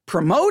churches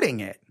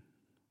promoting it.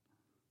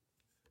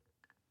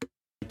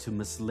 To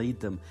mislead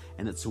them,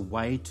 and it's a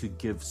way to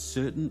give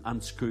certain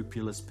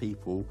unscrupulous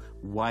people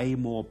way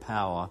more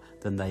power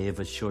than they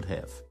ever should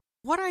have.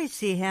 What I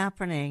see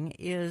happening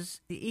is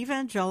the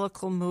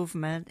evangelical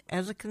movement,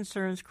 as it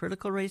concerns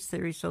critical race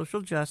theory,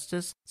 social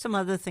justice, some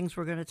other things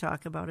we're going to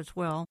talk about as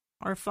well,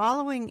 are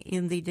following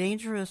in the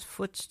dangerous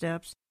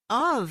footsteps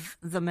of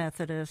the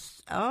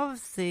Methodists,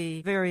 of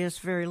the various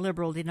very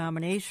liberal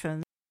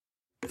denominations.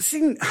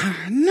 See,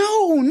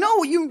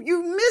 no,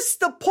 you missed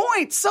the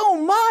point so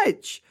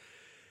much.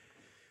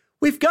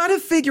 We've got to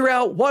figure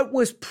out what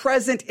was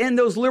present in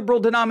those liberal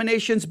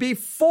denominations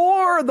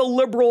before the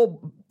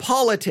liberal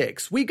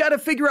politics. We got to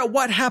figure out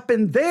what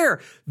happened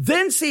there,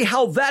 then see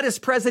how that is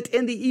present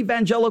in the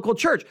evangelical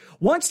church.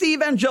 Once the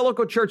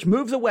evangelical church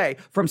moves away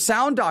from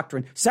sound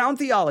doctrine, sound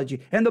theology,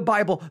 and the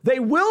Bible, they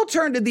will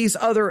turn to these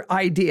other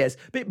ideas.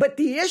 But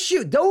the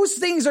issue, those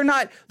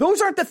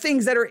aren't the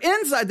things that are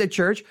inside the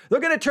church. They're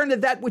going to turn to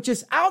that which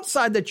is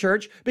outside the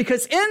church,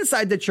 because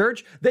inside the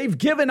church, they've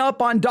given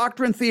up on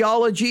doctrine,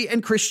 theology,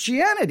 and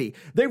Christianity.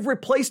 They've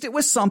replaced it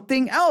with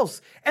something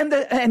else.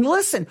 And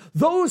listen,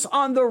 those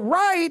on the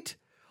right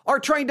are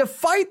trying to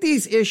fight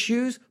these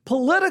issues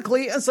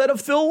politically instead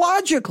of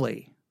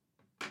theologically.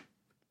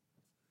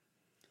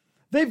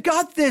 They've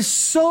got this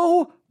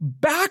so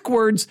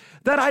backwards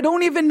that I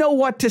don't even know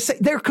what to say.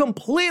 They're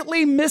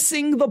completely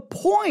missing the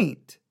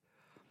point.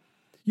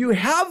 You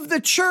have the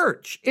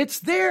church. It's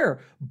there.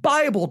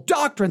 Bible,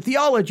 doctrine,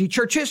 theology,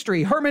 church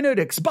history,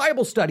 hermeneutics,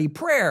 Bible study,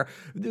 prayer,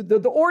 the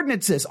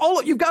ordinances.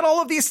 You've got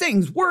all of these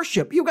things.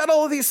 Worship. You've got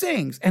all of these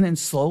things. And then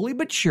slowly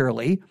but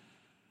surely,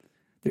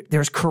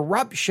 there's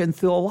corruption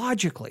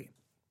theologically.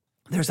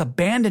 There's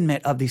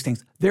abandonment of these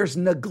things. There's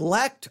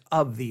neglect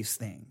of these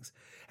things.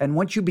 And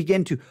once you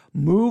begin to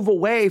move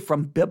away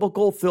from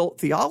biblical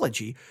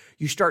theology,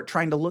 you start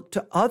trying to look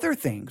to other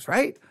things,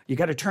 right? You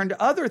got to turn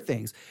to other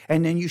things.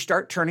 And then you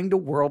start turning to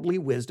worldly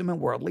wisdom and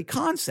worldly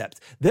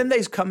concepts. Then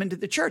they come into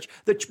the church.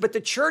 But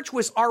the church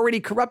was already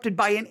corrupted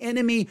by an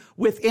enemy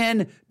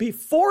within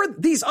before.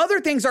 These other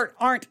things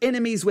aren't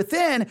enemies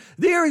within.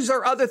 These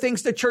are other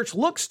things the church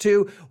looks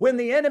to when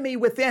the enemy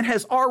within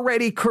has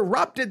already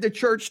corrupted the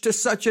church to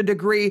such a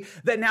degree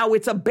that now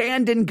it's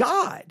abandoned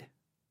God.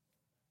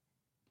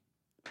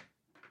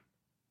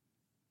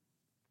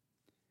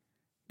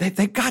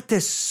 They got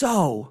this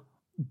so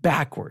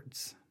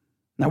backwards.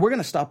 Now, we're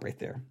going to stop right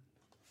there.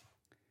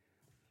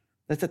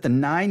 That's at the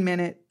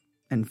 9-minute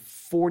and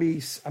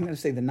 40, I'm going to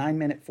say the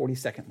 9-minute,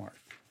 40-second mark.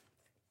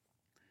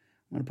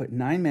 I'm going to put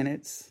 9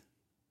 minutes,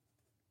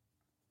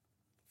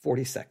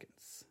 40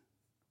 seconds.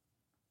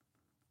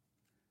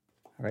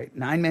 All right,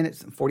 9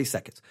 minutes and 40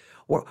 seconds.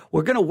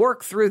 We're going to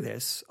work through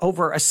this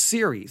over a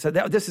series. So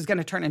this is going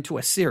to turn into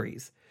a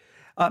series.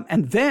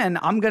 And then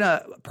I'm going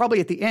to, probably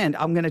at the end,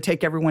 I'm going to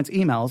take everyone's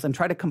emails and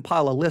try to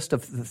compile a list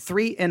of the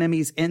 3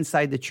 enemies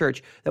inside the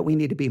church that we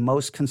need to be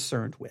most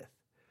concerned with.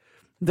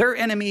 Their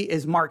enemy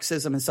is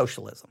Marxism and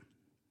socialism.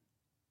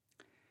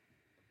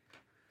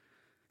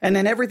 And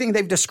then everything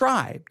they've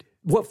described.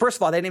 Well, first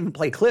of all, they didn't even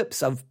play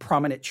clips of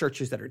prominent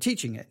churches that are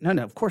teaching it. No,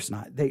 of course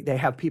not. They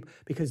have people,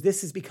 because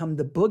this has become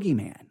the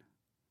boogeyman.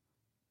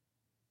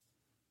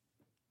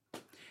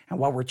 And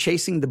while we're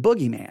chasing the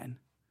boogeyman,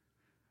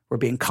 we're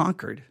being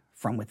conquered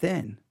from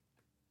within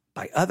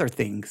by other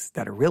things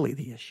that are really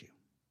the issue.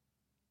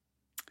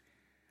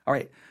 All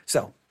right,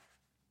 so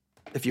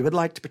if you would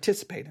like to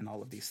participate in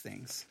all of these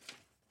things,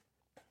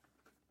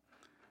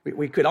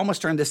 we could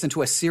almost turn this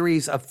into a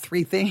series of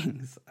 3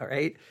 things, all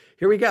right?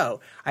 Here we go.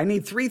 I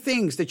need 3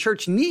 things the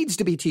church needs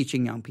to be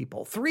teaching young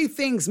people, 3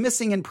 things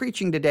missing in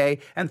preaching today,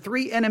 and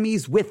 3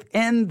 enemies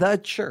within the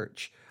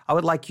church. I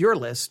would like your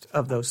list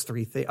of those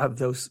 3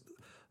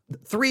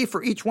 3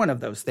 for each one of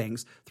those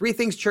things. 3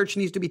 things church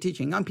needs to be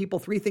teaching young people,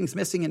 3 things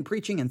missing in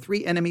preaching, and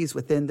 3 enemies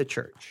within the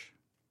church.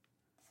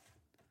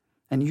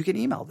 And you can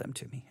email them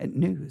to me at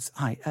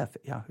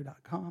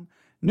newsif@yahoo.com,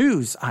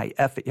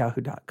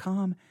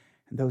 newsif@yahoo.com.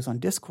 And those on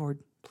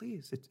Discord,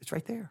 please, it's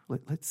right there.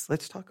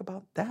 Let's talk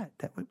about that.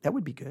 That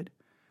would be good.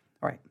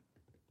 All right.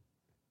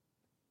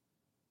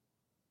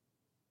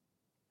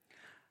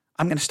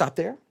 I'm going to stop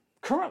there.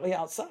 Currently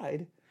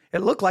outside, it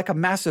looked like a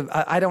massive,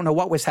 I don't know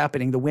what was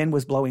happening. The wind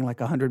was blowing like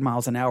 100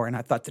 miles an hour, and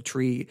I thought the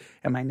tree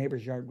in my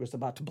neighbor's yard was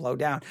about to blow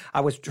down.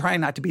 I was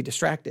trying not to be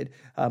distracted,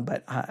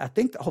 but I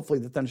think that hopefully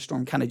the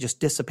thunderstorm kind of just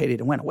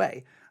dissipated and went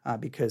away,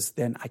 because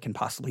then I can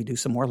possibly do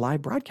some more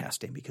live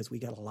broadcasting, because we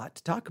got a lot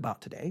to talk about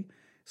today.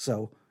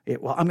 So,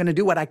 I'm going to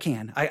do what I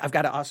can. I've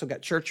also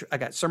got church, I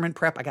got sermon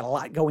prep, I got a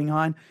lot going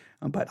on,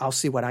 but I'll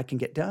see what I can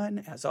get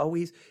done. As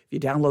always, if you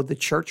download the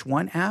Church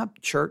One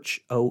app, Church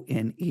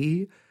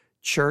O-N-E,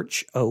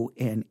 Church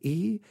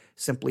O-N-E.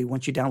 Simply,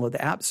 once you download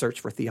the app, search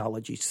for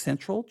Theology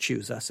Central.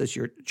 Choose us as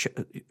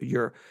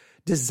your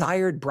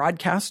desired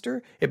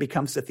broadcaster. It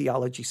becomes the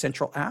Theology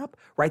Central app.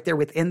 Right there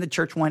within the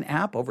Church One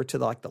app, over to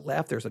the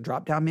left, there's a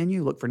drop-down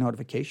menu. Look for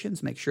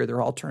notifications. Make sure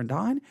they're all turned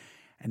on.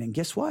 And then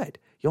guess what?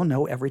 You'll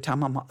know every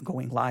time I'm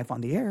going live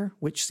on the air,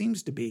 which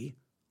seems to be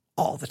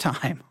all the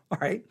time. All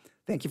right?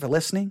 Thank you for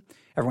listening.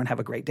 Everyone have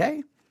a great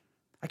day.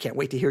 I can't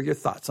wait to hear your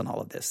thoughts on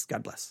all of this.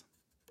 God bless.